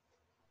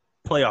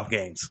 playoff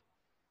games.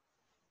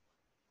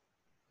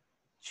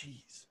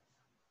 Jeez.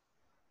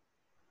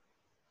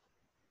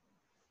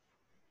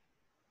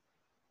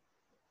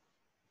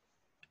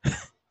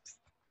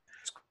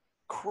 It's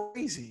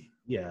crazy.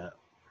 Yeah.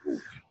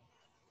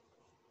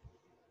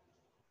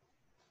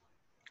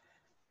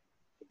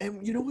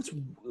 And you know what's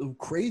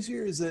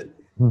crazier is that,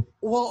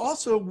 well,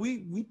 also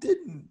we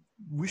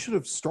should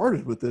have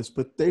started with this,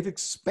 but they've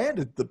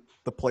expanded the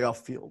playoff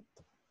field.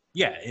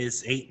 Yeah,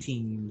 it's 8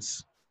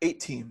 teams. 8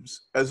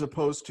 teams as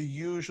opposed to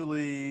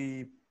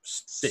usually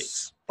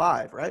 6.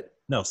 5, right?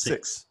 No,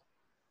 6.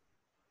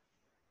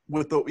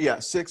 With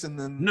 6 and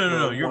then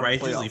No, you're right.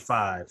 Playoff. It's usually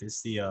 5.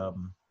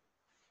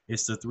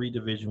 It's the 3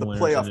 division winners.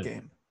 The playoff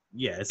game.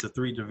 Yeah, it's the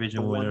 3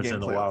 division winners in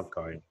the wild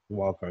card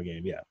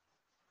game. Yeah.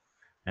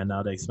 And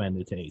now they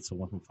expanded to 8, so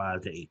went from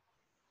 5 to 8.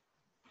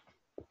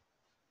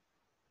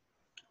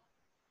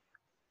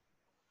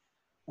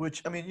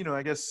 Which, I mean,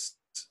 I guess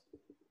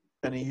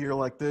in a year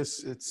like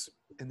this, it's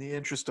in the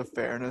interest of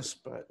fairness,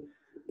 but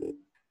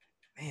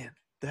man,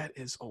 that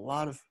is a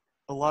lot of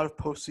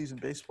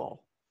postseason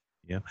baseball.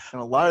 Yeah.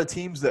 And a lot of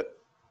teams that,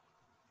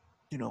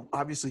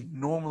 obviously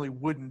normally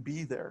wouldn't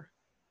be there.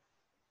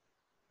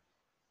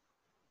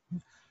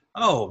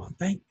 Oh,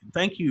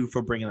 thank you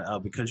for bringing it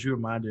up, because you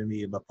reminded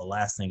me about the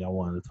last thing I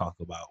wanted to talk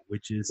about,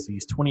 which is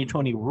these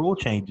 2020 rule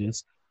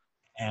changes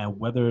and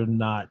whether or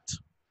not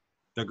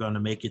they're going to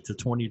make it to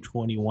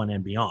 2021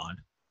 and beyond.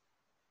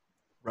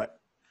 Right.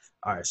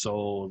 All right.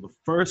 So the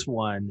first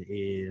one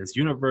is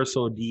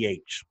universal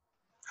DH.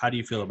 How do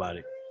you feel about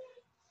it?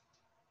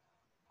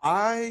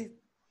 I've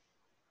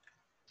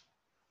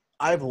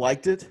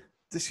liked it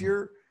this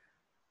year,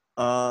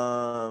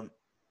 and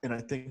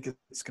I think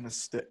it's going to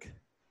stick.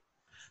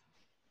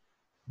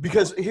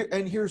 Because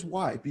here's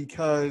why.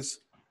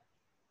 Because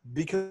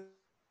it's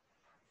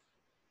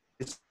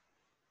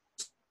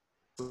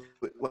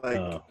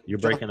like you're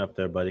breaking up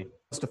there, buddy.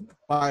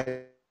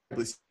 Justifiably,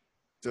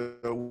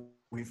 so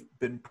we've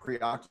been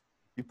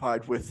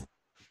preoccupied with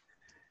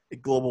a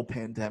global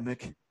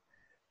pandemic.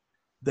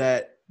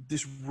 That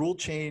this rule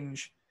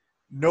change,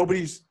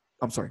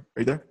 I'm sorry. Are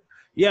you there?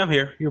 Yeah, I'm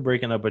here. You're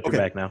breaking up, but you're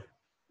back now.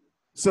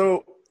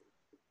 So,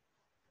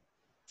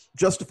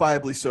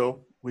 justifiably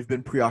so. We've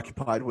been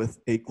preoccupied with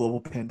a global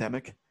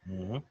pandemic.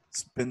 Mm-hmm.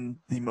 It's been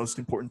the most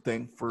important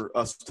thing for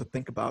us to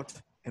think about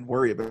and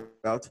worry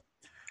about.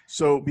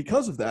 So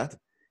because of that,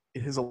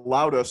 it has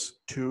allowed us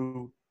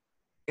to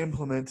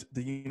implement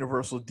the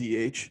universal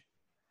DH.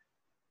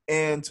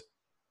 And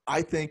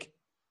I think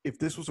if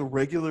this was a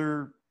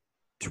regular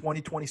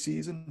 2020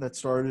 season that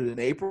started in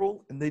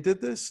April and they did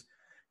this,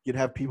 you'd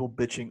have people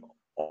bitching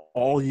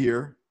all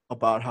year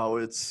about how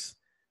it's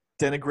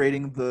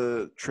denigrating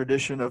the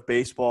tradition of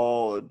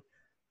baseball and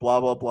blah,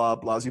 blah, blah,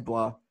 blah,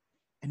 blah.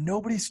 And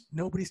nobody's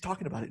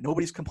talking about it.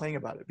 Nobody's complaining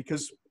about it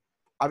because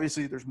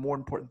obviously there's more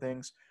important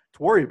things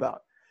to worry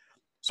about.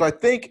 So I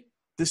think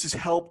this has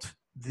helped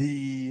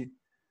the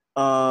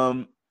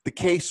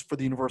case for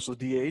the universal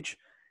DH.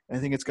 And I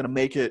think it's going to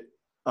make it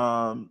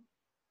I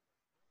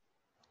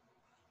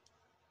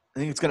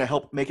think it's going to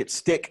help make it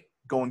stick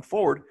going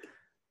forward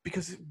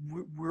because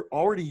we're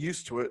already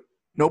used to it.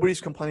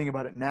 Nobody's complaining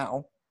about it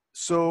now.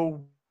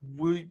 So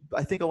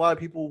I think a lot of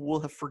people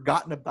will have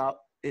forgotten about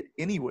it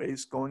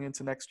anyways going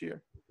into next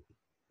year.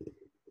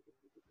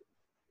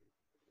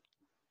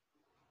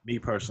 Me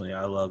personally,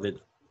 I love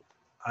it.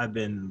 I've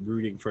been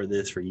rooting for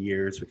this for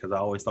years because I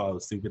always thought it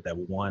was stupid that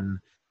one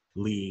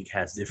league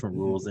has different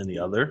rules than the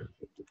other.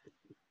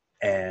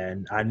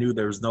 And I knew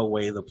there was no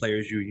way the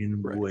players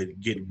union would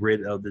get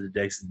rid of the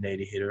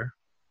designated hitter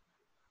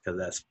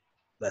because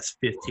that's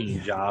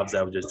 15 jobs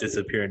that would just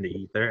disappear in the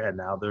ether. And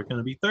now there are going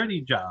to be 30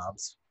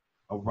 jobs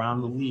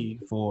around the league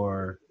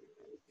for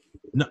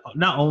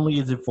not only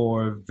is it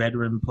for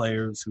veteran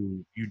players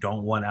who you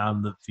don't want out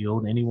in the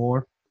field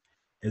anymore,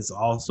 it's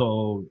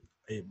also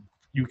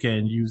you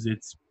can use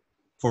it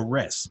for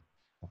rest.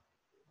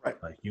 Right.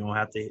 Like you don't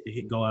have to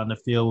go out in the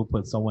field,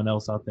 put someone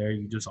else out there.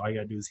 You just all you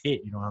gotta do is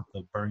hit. You don't have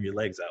to burn your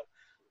legs out.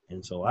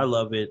 And so I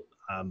love it.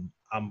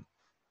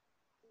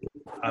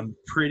 I'm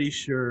pretty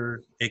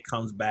sure it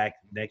comes back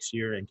next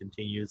year and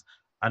continues.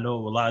 I know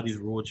a lot of these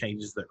rule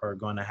changes that are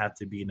going to have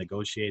to be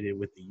negotiated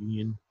with the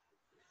union,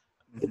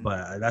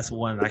 but that's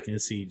one I can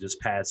see just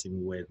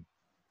passing with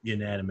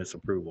unanimous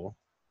approval.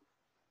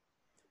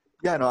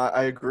 Yeah, no,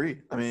 I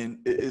agree. I mean,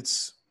 it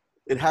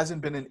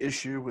hasn't been an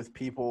issue with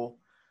people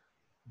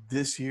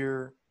this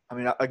year. I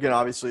mean, again,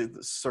 obviously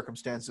the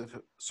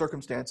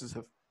circumstances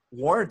have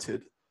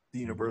warranted the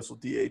universal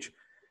DH,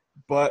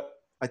 but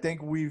I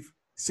think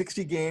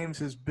 60 games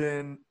has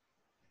been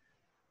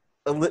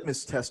a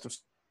litmus test of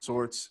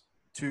sorts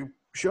to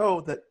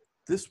show that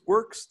this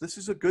works. This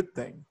is a good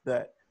thing.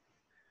 That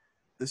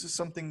this is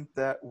something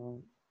that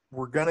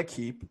we're gonna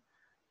keep,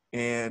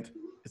 and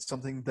it's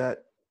something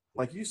that,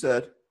 like you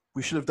said,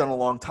 we should have done a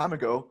long time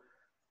ago.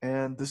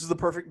 And this is the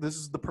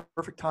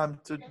perfect time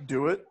to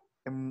do it,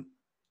 and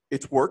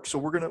it's worked. So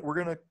we're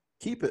gonna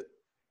keep it.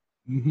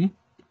 Mm-hmm.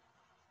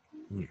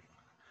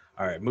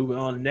 All right, moving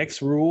on.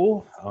 Next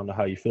rule. I don't know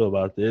how you feel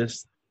about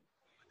this.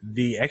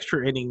 The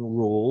extra inning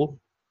rule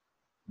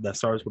that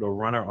starts with a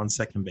runner on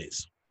second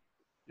base.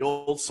 The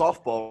old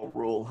softball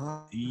rule,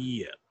 huh?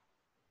 Yeah.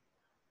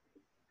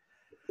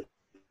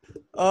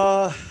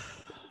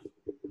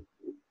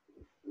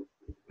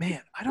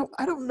 Man, I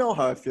don't know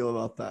how I feel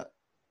about that.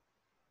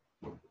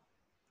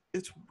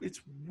 It's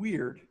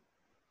weird.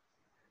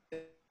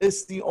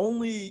 It's the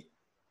only,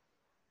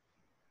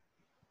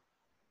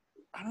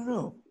 I don't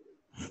know.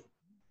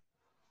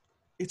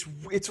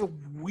 It's a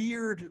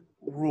weird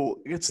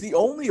rule. It's the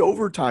only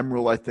overtime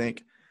rule, I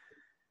think,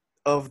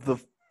 of the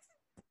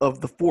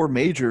four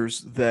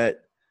majors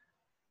that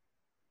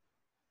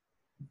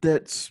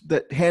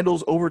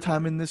handles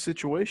overtime in this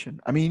situation.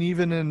 I mean,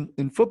 even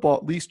in football,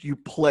 at least you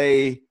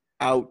play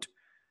out,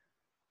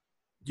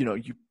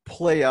 you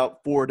play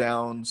out four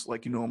downs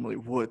like you normally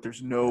would.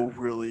 There's no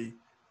really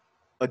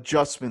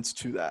adjustments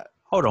to that.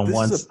 Hold on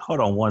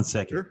one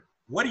second. Sure.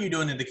 What are you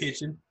doing in the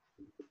kitchen?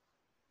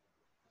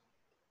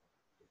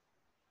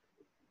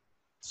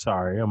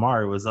 Sorry,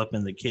 Amari was up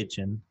in the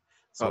kitchen.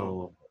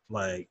 So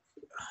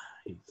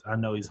I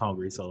know he's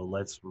hungry, so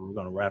we're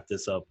gonna wrap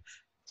this up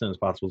as soon as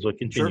possible. So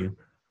continue. Sure.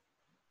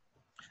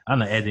 I'm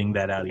not editing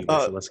that out either,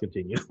 so let's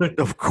continue.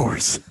 Of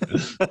course.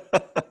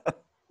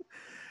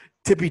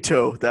 Tippy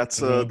toe. That's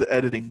the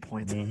editing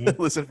point.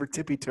 Listen for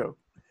tippy toe.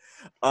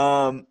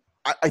 I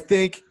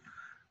think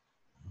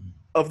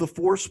of the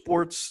four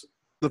sports,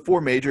 the four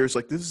majors,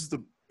 like this is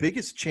the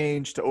biggest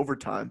change to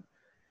overtime.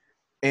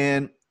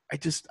 And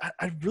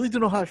I really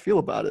don't know how I feel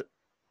about it.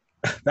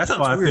 That's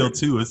how I feel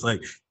too. It's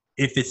like,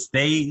 if it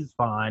stays,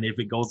 fine. If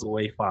it goes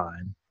away,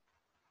 fine.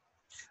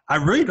 I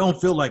really don't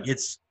feel like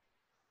it's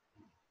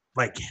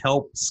like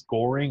help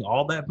scoring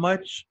all that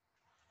much.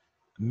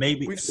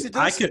 Maybe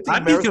I could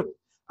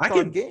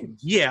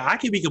games. Yeah, I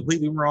could be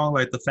completely wrong.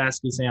 Like the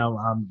fastest saying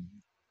I'm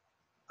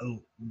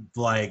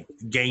like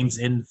games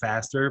end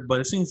faster,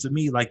 but it seems to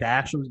me like the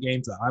Astros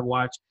games that I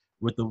watch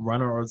with the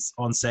runner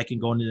on second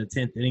going into the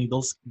 10th inning,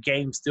 those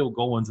games still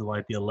go into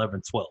like the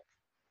 11th, 12th.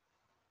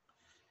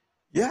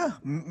 Yeah,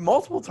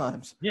 multiple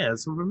times. Yeah,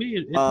 so for me,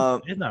 it's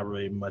not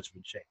really much of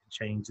a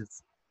change.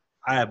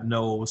 I have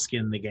no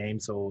skin in the game,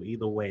 so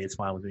either way, it's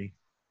fine with me.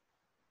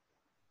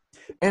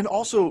 And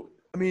also,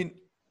 I mean,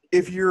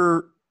 if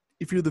you're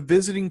the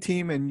visiting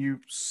team and you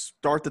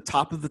start the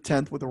top of the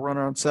 10th with a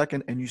runner on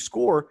second and you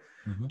score,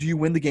 do you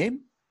win the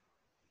game?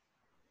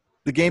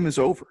 The game is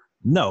over.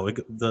 No, it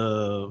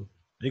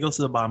goes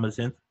to the bottom of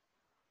the 10th.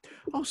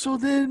 Oh, so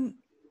then,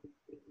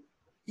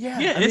 yeah.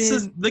 Yeah,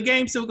 just the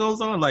game still goes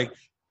on. Like,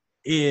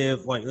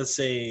 if, like, let's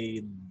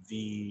take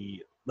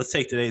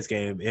today's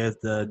game.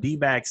 If the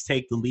D-backs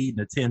take the lead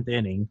in the 10th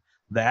inning,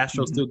 the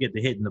Astros still get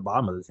the hit in the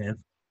bottom of the 10th.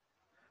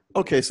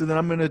 Okay, so then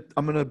I'm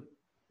gonna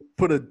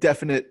put a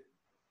definite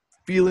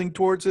feeling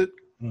towards it.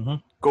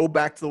 Go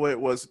back to the way it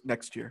was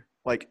next year.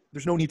 Like,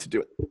 there's no need to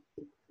do it.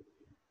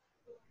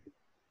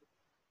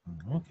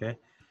 Okay.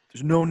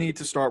 There's no need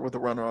to start with a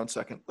runner on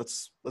second.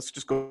 Let's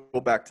just go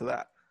back to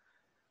that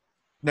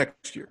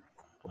next year.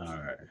 All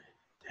right.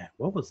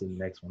 What was the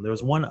next one? There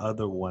was one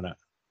other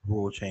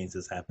rule change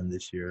that's happened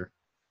this year.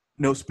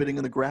 No spitting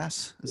in the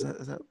grass. Is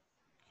that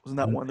wasn't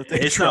that one that they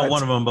It's tried? Not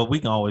one of them, but we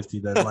can always do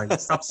that. Like,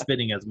 stop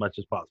spitting as much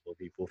as possible,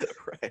 people.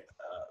 Right.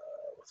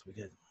 What's we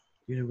did?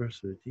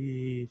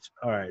 University.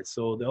 All right.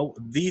 So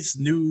these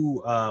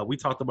new we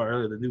talked about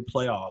earlier, the new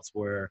playoffs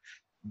where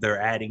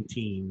they're adding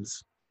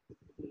teams.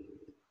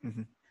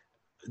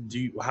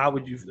 How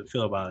would you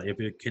feel about it if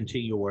it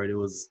continued where it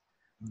was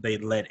they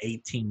let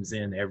 8 teams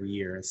in every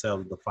year instead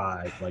of the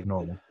 5 like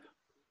normal?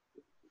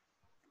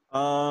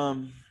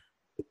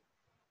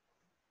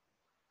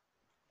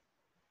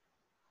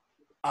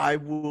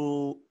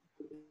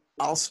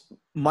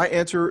 My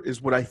answer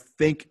is what I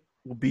think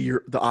will be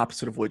the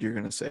opposite of what you're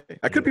going to say.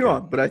 I could be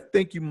wrong, but I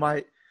think you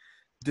might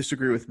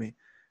disagree with me.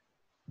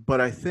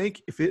 But I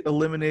think if it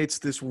eliminates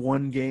this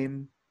one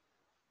game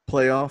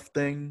playoff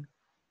thing,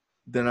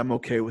 then I'm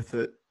okay with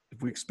it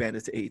if we expand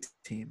it to 8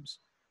 teams.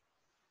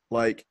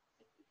 Like,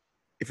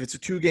 if it's a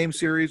 2-game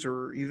series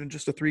or even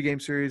just a 3-game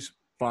series,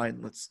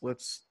 fine. Let's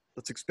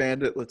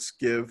expand it. Let's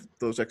give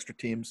those extra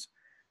teams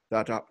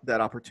that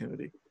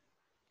opportunity.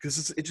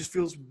 Because it just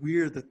feels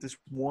weird that this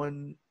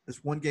one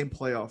game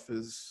playoff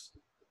is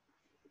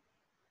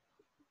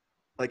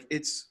like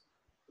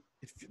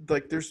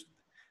like there's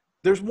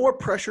more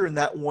pressure in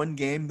that one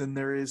game than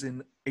there is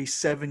in a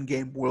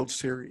 7-game World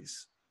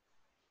Series.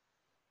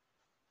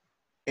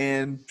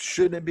 And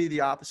shouldn't it be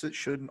the opposite?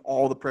 Shouldn't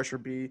all the pressure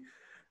be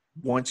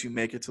once you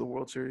make it to the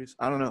World Series?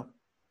 I don't know.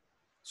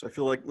 So I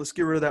feel like let's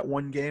get rid of that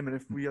one game, and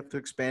if we have to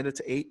expand it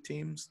to 8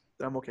 teams,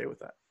 then I'm okay with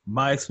that.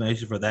 My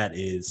explanation for that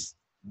is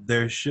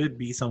there should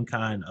be some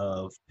kind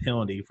of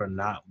penalty for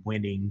not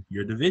winning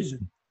your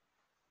division.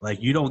 Like,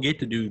 you don't get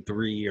to do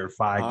 3 or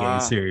 5 game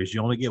series.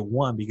 You only get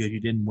 1 because you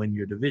didn't win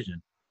your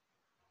division.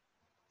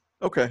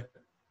 Okay.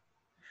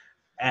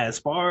 As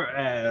far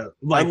as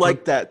I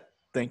like that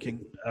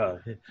thinking.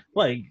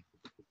 Like,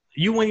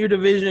 you win your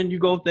division, you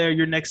go up there.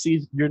 Your next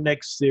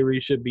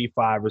series should be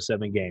 5 or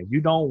 7 games.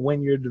 You don't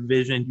win your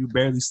division, you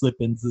barely slip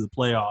into the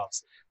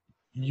playoffs.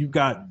 You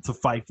got to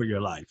fight for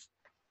your life.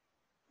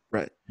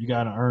 Right. You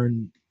got to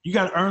earn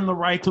the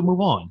right to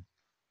move on.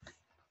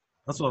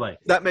 That's what I like.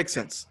 That makes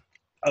sense.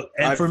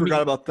 I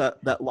forgot about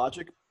that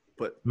logic,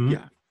 but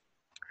yeah.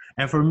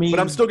 And for me, but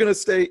I'm still gonna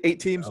stay 8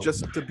 teams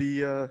just to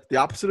be the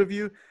opposite of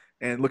you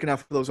and looking out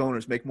for those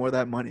owners, make more of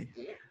that money.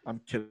 I'm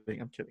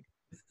kidding.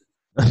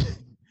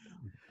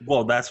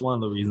 Well, that's one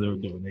of the reasons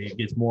they're doing it. It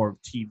gets more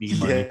TV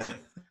money. Yeah.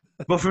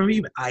 But for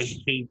me, I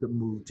hate the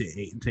move to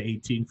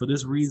 18 for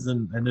this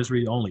reason and this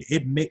reason only.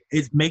 It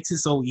makes it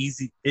so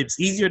easy. It's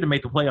easier to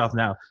make the playoffs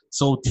now,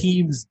 so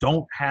teams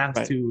don't have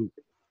to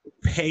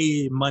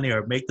pay money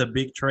or make the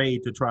big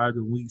trade to try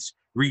to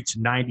reach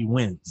 90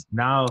 wins.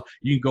 Now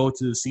you can go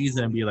to the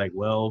season and be like,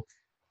 well,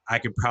 I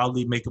could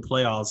probably make the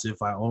playoffs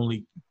if I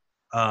only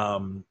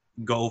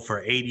go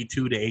for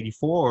 82 to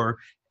 84.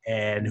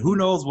 And who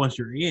knows once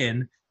you're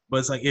in. But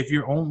it's like, if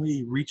you're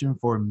only reaching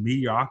for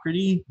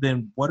mediocrity,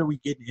 then what are we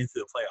getting into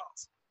the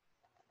playoffs?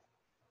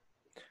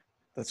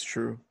 That's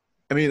true.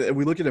 I mean,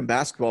 we look at it in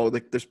basketball,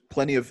 like there's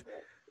plenty of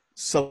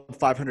sub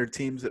 500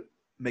 teams that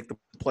make the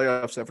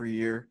playoffs every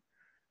year.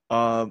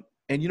 And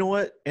you know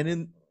what? I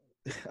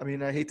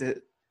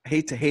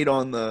hate to hate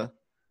on the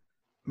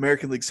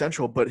American League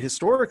Central, but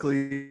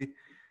historically,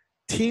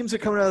 teams that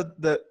come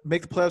out that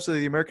make the playoffs of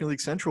the American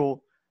League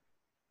Central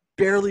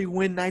barely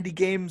win 90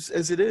 games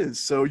as it is.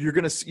 So you are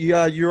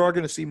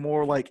gonna see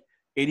more like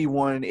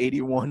 81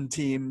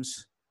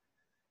 teams,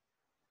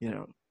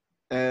 and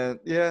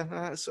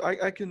so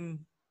I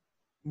can.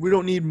 We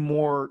don't need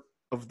more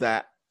of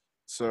that.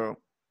 So,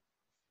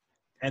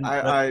 and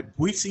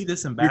we see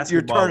this in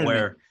basketball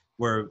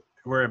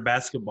where in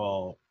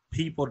basketball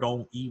people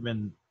don't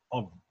even,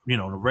 the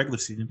regular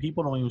season,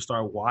 people don't even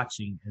start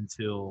watching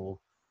until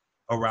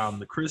around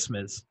the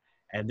Christmas,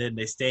 and then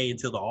they stay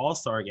until the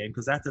All-Star game,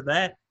 because after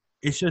that,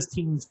 it's just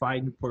teams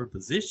fighting for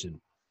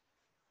position.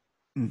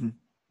 Mm-hmm.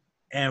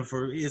 And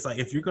it's like,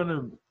 if you're going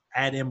to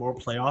add in more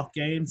playoff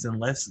games, then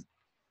let's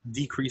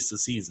decrease the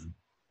season.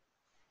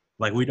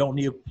 Like, we don't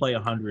need to play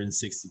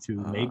 162.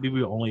 Maybe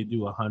we only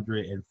do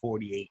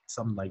 148,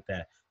 something like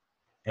that,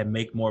 and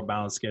make more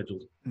balanced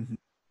schedules. Mm-hmm.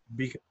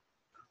 Because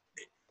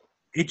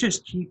it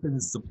just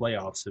cheapens the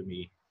playoffs to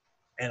me.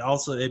 And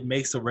also, it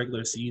makes the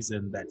regular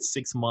season, that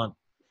 6-month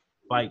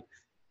fight,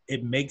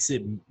 it makes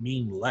it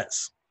mean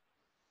less.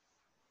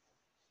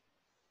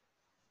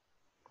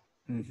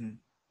 Mm-hmm.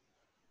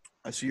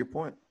 I see your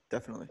point.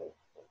 Definitely.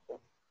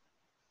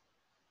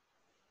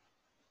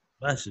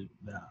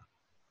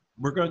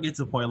 We're going to get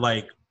to the point,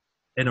 like,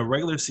 in the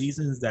regular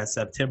seasons, that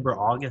September,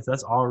 August,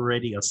 that's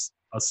already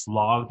a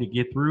slog to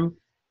get through.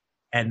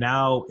 And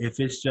now, if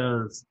it's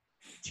just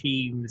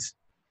teams,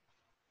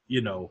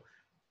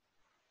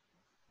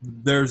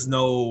 there's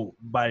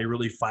nobody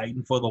really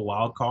fighting for the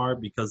wild card,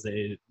 because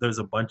there's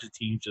a bunch of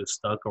teams just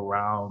stuck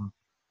around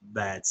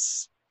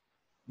that's,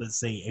 let's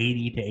say,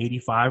 80 to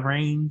 85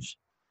 range,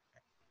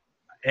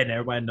 and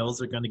everybody knows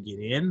they're going to get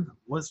in.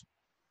 What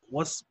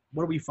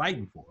are we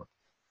fighting for?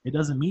 It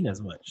doesn't mean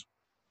as much.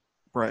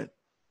 Right.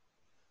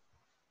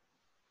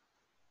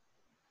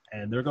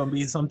 And there are going to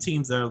be some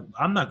teams that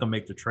I'm not going to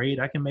make the trade.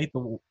 I can make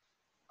the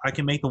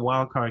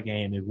wild card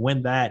game and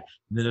win that,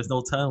 and then there's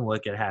no telling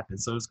what could happen.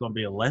 So it's going to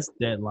be less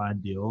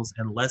deadline deals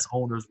and less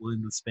owners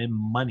willing to spend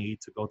money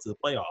to go to the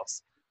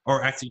playoffs,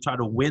 or actually try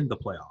to win the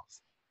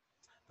playoffs.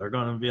 They're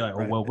going to be like,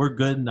 well, we're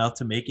good enough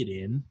to make it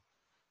in.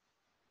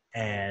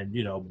 And,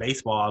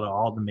 baseball, out of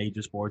all the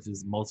major sports,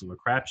 is most of a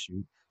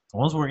crapshoot. So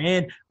once we're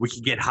in, we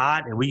can get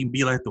hot and we can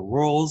be like the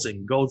Royals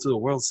and go to the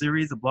World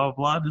Series and blah,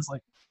 blah, blah. It's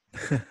like,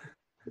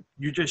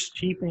 you're just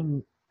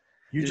cheaping.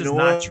 You're just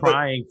not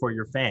trying for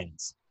your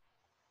fans.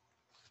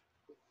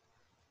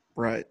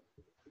 Right.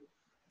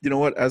 you know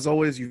what? As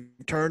always, you've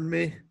turned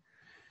me.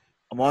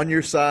 I'm on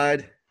your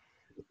side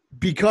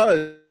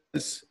because,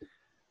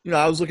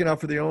 I was looking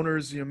out for the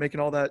owners, making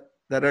all that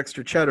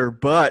extra cheddar.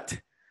 But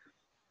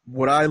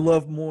what I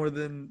love more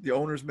than the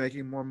owners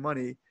making more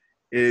money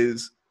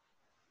is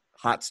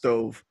hot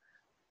stove.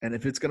 And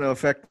if it's going to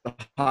affect the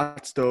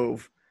hot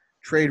stove,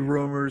 trade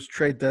rumors,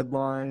 trade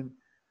deadline,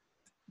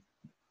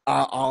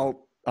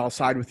 I'll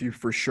side with you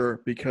for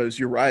sure, because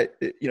you're right.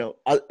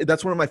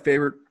 That's one of my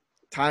favorite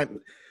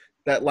time.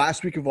 That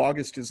last week of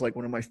August is like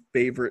one of my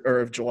favorite, or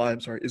of July,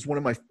 I'm sorry, is one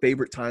of my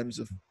favorite times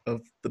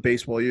of the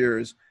baseball year.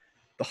 Is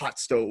the hot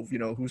stove,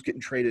 who's getting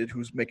traded,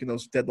 who's making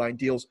those deadline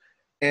deals.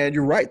 And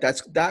you're right,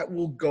 that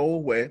will go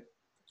away.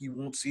 You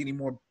won't see any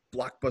more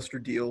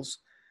blockbuster deals.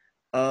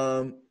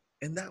 And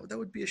that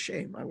would be a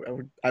shame.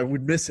 I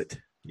would miss it.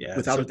 Yeah,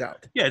 without a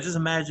doubt. Yeah, just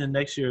imagine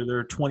next year there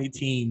are 20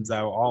 teams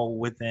that are all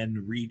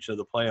within reach of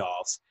the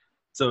playoffs.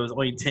 So there's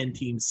only 10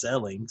 teams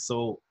selling.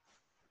 So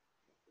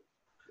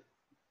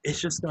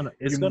it's just gonna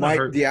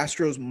hurt. The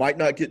Astros might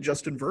not get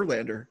Justin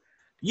Verlander.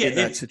 Yeah, if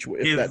that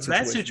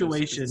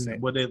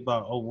situation where they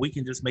thought, we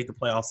can just make the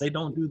playoffs, they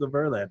don't do the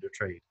Verlander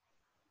trade.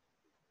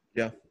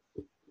 Yeah.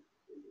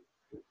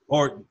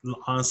 Or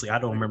honestly, I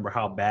don't remember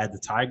how bad the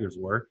Tigers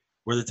were.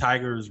 Were the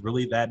Tigers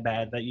really that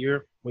bad that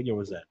year? What year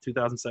was that?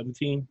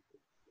 2017?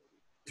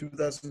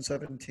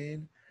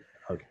 2017.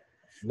 Okay.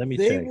 Let me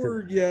check.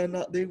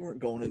 They weren't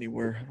going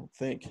anywhere, I don't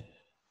think.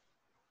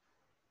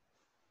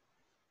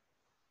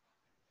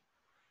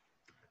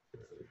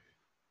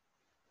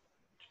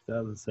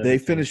 They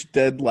finished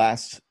dead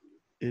last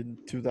in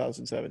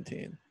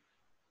 2017.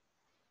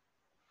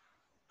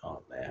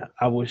 Oh man,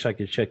 I wish I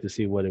could check to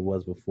see what it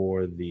was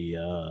before the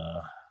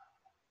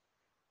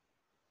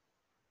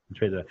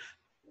trade.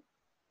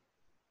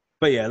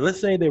 But yeah, let's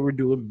say they were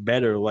doing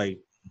better. Like,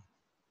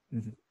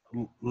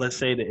 let's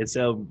say that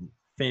instead of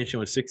finishing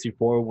with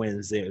 64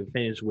 wins, they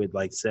finished with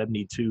like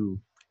 72,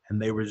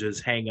 and they were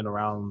just hanging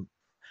around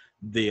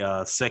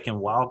the second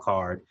wild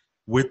card.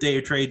 Would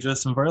they trade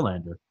Justin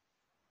Verlander?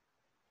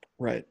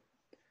 Right.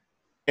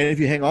 And if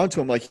you hang on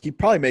to him, like, he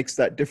probably makes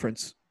that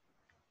difference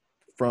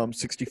from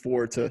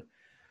 64 to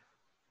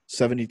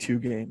 72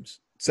 wins.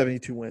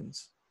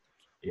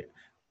 Yeah.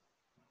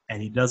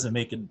 And he doesn't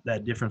make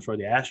that difference for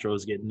the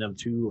Astros getting them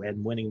to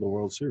and winning the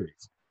World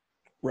Series.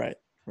 Right.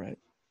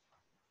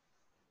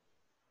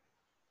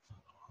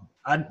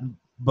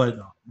 But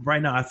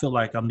right now I feel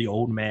like I'm the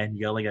old man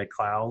yelling at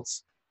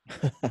clouds,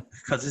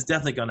 because it's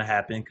definitely going to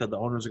happen, because the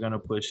owners are going to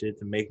push it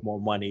to make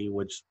more money,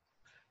 which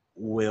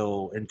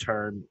will in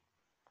turn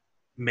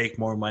make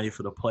more money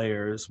for the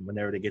players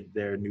whenever they get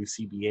their new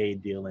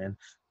CBA deal in.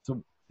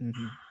 So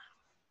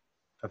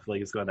I feel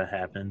like it's going to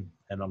happen,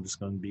 and I'm just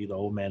going to be the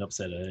old man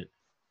upset at it.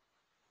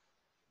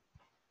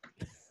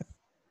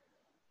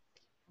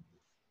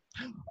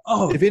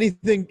 If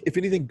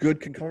anything good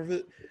can come of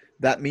it,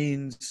 that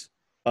means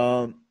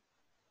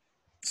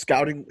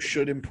scouting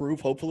should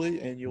improve,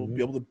 hopefully, and you'll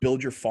be able to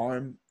build your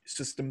farm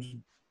systems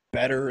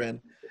better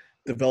and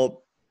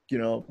develop,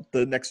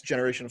 the next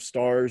generation of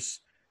stars,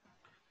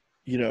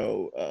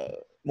 more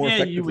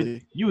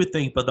effectively. You would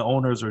think, but the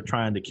owners are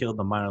trying to kill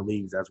the minor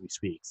leagues as we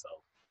speak. So,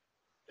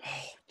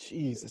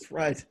 jeez, that's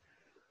right.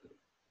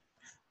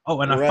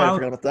 Oh, and I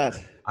forgot about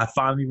that. I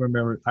finally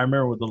remember. I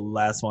remember the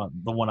last one,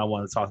 the one I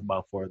wanted to talk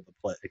about for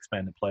the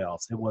expanded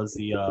playoffs. It was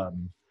the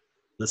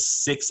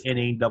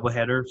 6-inning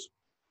doubleheaders.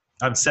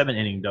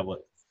 7-inning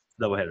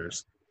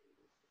doubleheaders.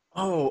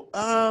 Go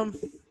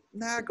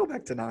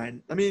back to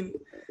 9. I mean,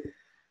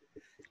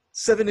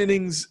 7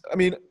 innings. I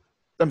mean,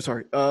 I'm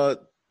sorry. The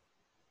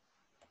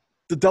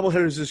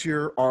doubleheaders this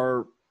year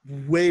are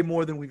way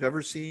more than we've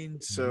ever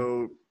seen,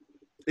 so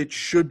it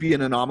should be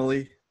an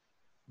anomaly.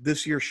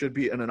 This year should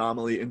be an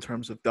anomaly in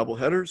terms of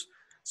doubleheaders.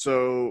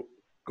 So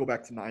go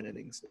back to 9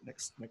 innings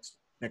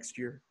next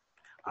year.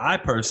 I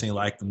personally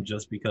like them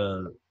just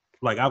because,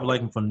 like, I would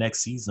like them for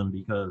next season,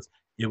 because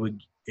it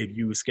would, if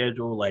you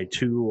schedule like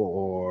 2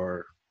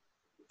 or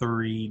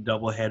 3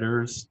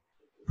 doubleheaders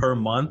per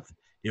month,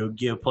 it would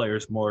give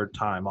players more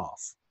time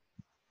off.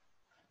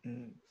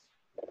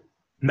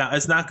 Now,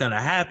 it's not going to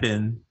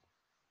happen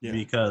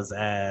because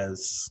I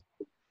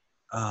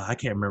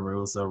can't remember, it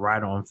was a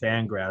writer on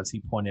Fangraphs, he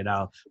pointed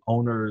out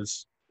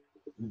owners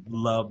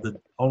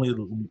only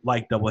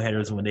like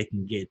doubleheaders when they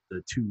can get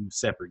the 2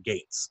 separate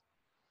gates.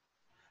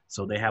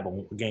 So they have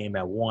a game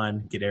at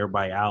 1, get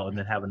everybody out, and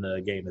then have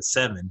another game at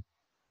 7.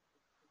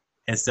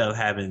 Instead of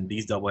having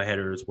these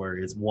doubleheaders where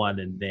it's 1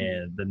 and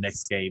then the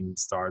next game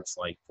starts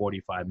like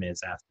 45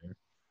 minutes after.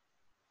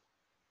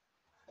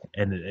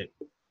 And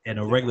in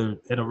a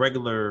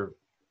regular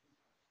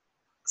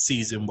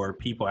season where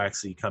people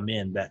actually come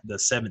in, that the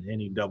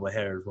 7-inning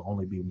doubleheaders will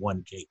only be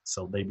 1 gate,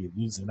 so they'd be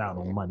losing out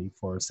on money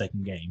for a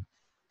second game.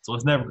 So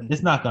it's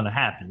not going to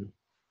happen.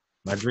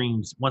 My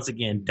dreams once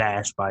again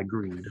dashed by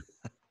greed.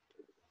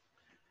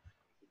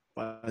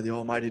 By the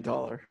almighty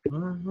dollar.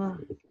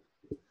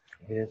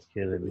 It's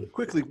killing me.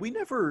 Quickly, we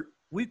never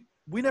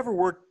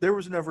worked.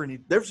 There's never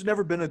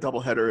been a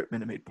doubleheader at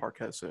Minute Maid Park,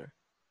 has there?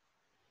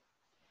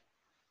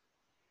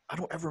 I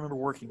don't ever remember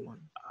working one.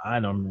 I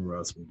don't remember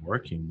us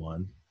working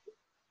one.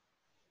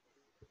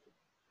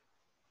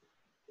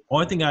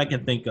 Only thing I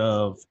can think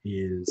of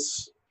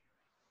is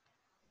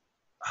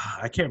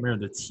I can't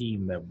remember the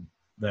team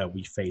that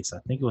we faced. I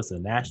think it was the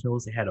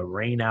Nationals. They had a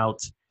rain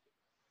out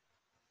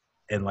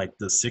in like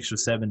the 6th or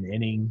 7th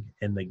inning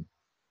in the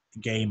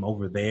game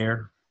over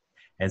there.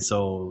 And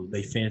so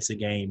they finished the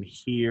game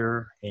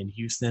here in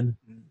Houston.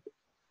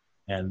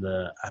 And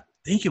I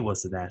think it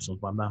was the Nationals,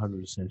 but I'm not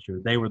 100% sure.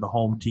 They were the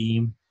home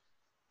team.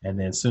 And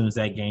then as soon as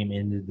that game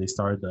ended, they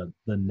started the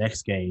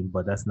next game,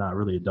 but that's not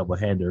really a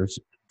doubleheader.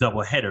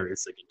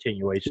 It's a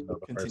continuation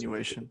of the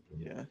continuation.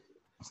 First Yeah.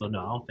 So no,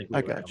 I don't think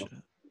I gotcha.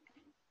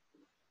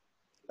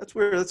 That's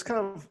weird. That's kind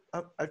of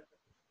I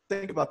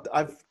think about.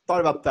 I've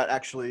thought about that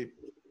actually,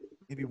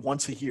 maybe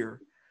once a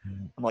year.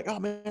 Mm-hmm. I'm like, oh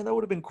man, that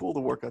would have been cool to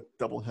work a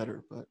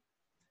doubleheader, but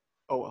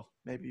oh well,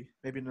 maybe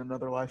in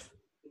another life.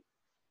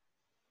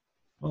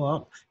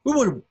 Well,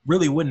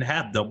 we wouldn't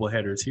have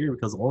doubleheaders here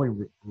because the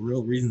only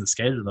real reason to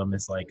schedule them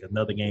is like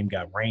another game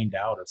got rained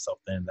out or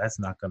something. That's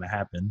not going to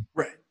happen.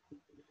 Right.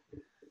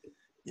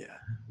 Yeah.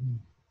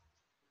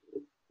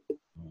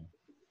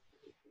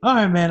 All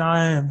right, man.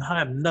 I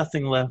have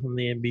nothing left on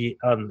the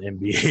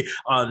NBA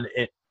on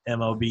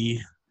MLB.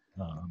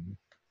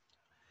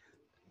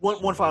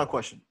 One final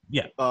question.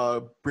 Yeah.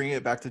 Bringing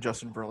it back to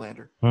Justin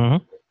Verlander.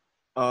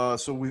 Mm-hmm.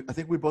 So I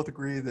think we both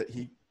agree that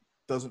he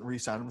doesn't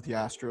re-sign with the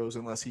Astros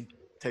unless he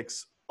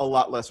takes a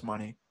lot less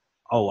money.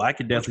 Oh, I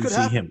could definitely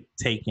see him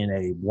taking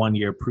a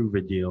 1-year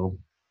prove-it deal,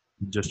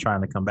 just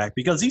trying to come back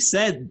because he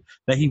said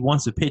that he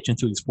wants to pitch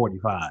until he's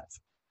 45.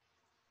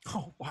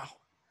 Oh, wow.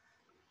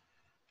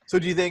 So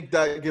do you think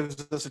that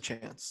gives us a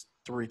chance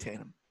to retain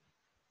him?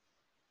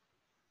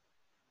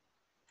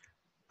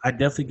 I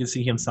definitely can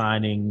see him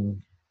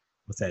signing,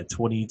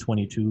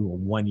 2022, a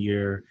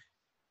 1-year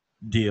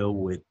deal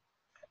with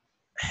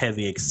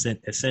heavy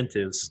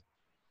incentives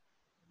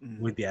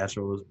with the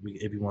Astros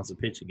if he wants to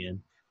pitch again,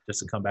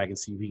 just to come back and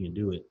see if he can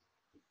do it.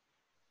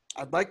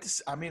 I'd like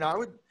to.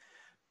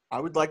 I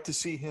would like to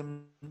see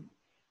him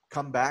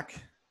come back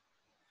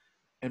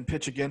and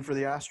pitch again for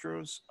the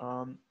Astros.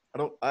 I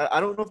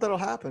don't know if that'll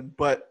happen,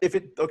 but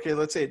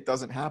let's say it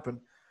doesn't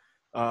happen.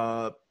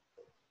 Do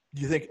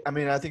you think?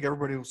 I think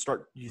everybody will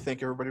start. You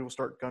think everybody will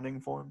start gunning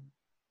for him?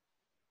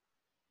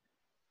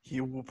 He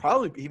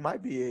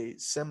might be a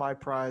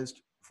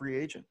semi-prized free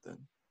agent then.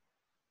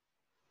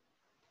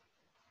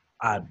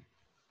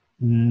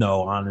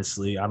 No,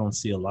 honestly, I don't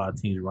see a lot of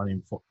teams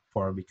running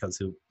for him because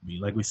he'll be,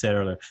 like we said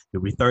earlier,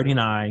 he'll be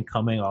 39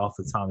 coming off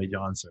the Tommy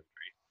John surgery.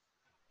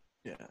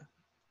 Yeah.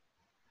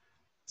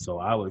 So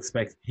I would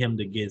expect him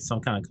to get some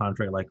kind of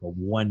contract, like a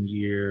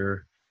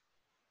 1-year,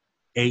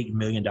 $8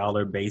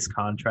 million base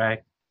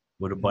contract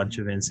with a bunch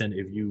of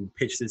incentive. If you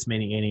pitch this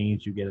many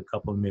innings, you get a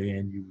couple of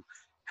million. You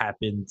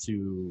happen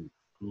to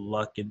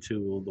luck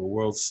into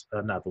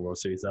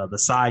the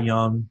Cy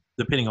Young,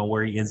 depending on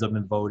where he ends up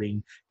in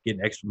voting,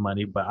 getting extra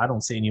money. But I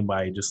don't see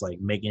anybody just like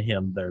making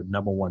him their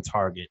number one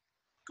target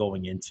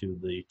going into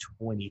the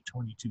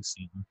 2022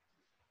 season.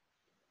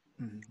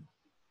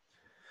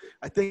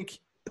 I think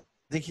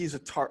he's a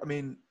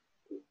target.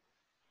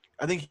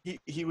 I think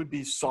he would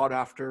be sought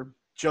after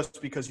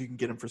just because you can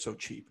get him for so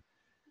cheap.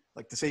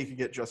 Like to say you can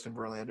get Justin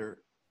Verlander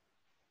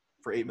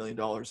for $8 million.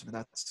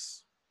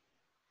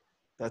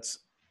 That's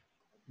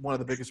one of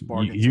the biggest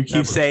bargains. You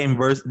keep saying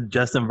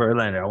Justin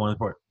Verlander. I want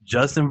to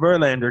Justin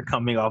Verlander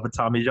coming off of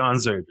Tommy John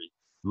surgery.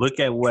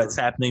 Look at what's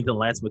happening to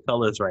Lance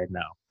McCullers right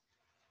now.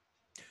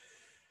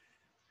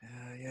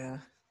 Yeah,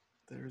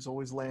 there's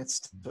always Lance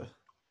to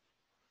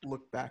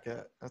look back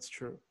at. That's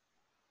true.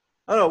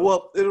 I don't know.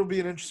 Well, it'll be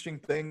an interesting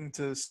thing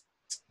to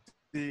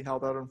see how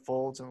that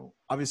unfolds. And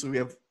obviously, we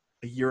have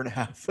a year and a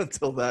half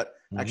until that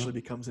actually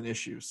becomes an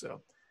issue.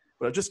 So,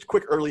 but just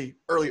quick early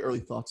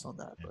thoughts on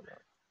that. But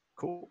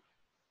cool.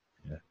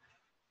 Yeah.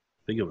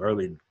 Speaking of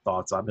early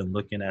thoughts, I've been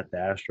looking at the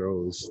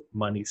Astros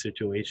money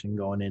situation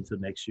going into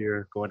next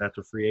year, going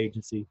after free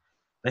agency.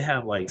 They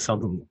have like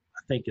something,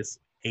 I think it's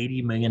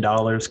 $80 million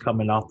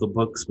coming off the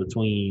books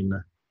between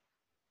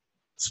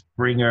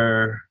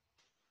Springer,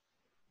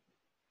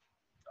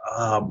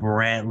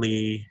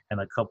 Brantley, and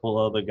a couple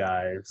other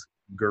guys,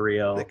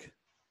 Gurriel.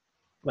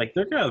 Like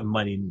they're gonna have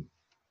money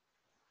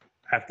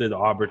after the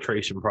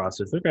arbitration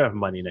process. They're gonna have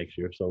money next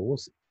year, so we'll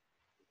see.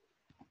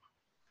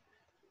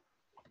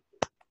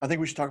 I think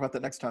we should talk about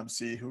that next time.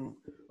 See who,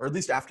 or at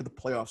least after the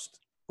playoffs,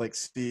 like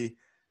see,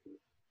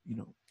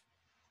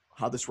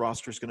 how this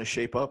roster is going to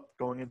shape up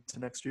going into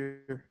next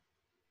year.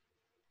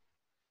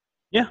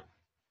 Yeah.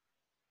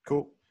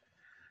 Cool.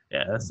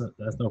 Yeah, that's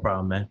no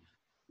problem, man.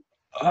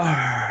 All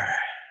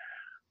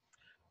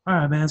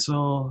right, man.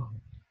 So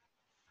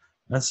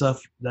that's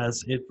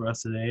it for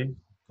us today.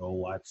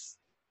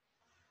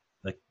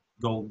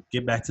 Go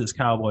get back to this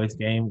Cowboys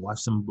game.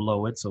 Watch them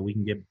blow it, so we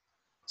can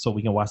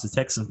watch the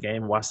Texans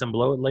game. Watch them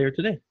blow it later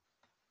today.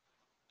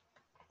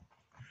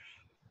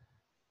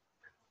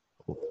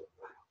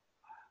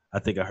 I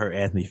think I hurt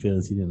Anthony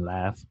feelings. He didn't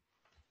laugh.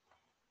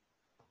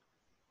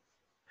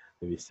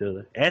 If he's still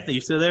there, Anthony,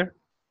 you still there?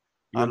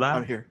 You're live?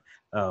 I'm here.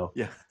 Oh.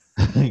 Yeah.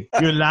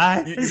 You're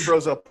live? You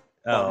froze up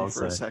Oh,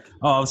 for a sec.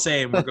 Oh, I'm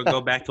saying we're going to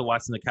go back to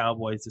watching the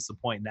Cowboys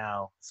disappoint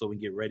now so we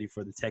get ready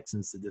for the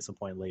Texans to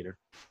disappoint later.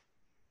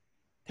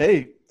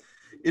 Hey,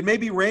 it may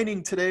be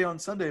raining today on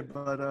Sunday,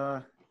 but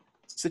a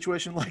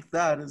situation like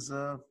that is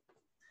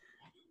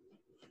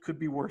could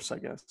be worse, I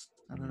guess.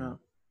 I don't know.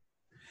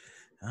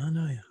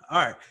 All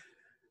right.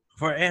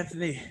 For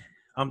Anthony,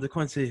 I'm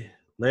DeQuincy.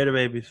 Later,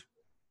 babies.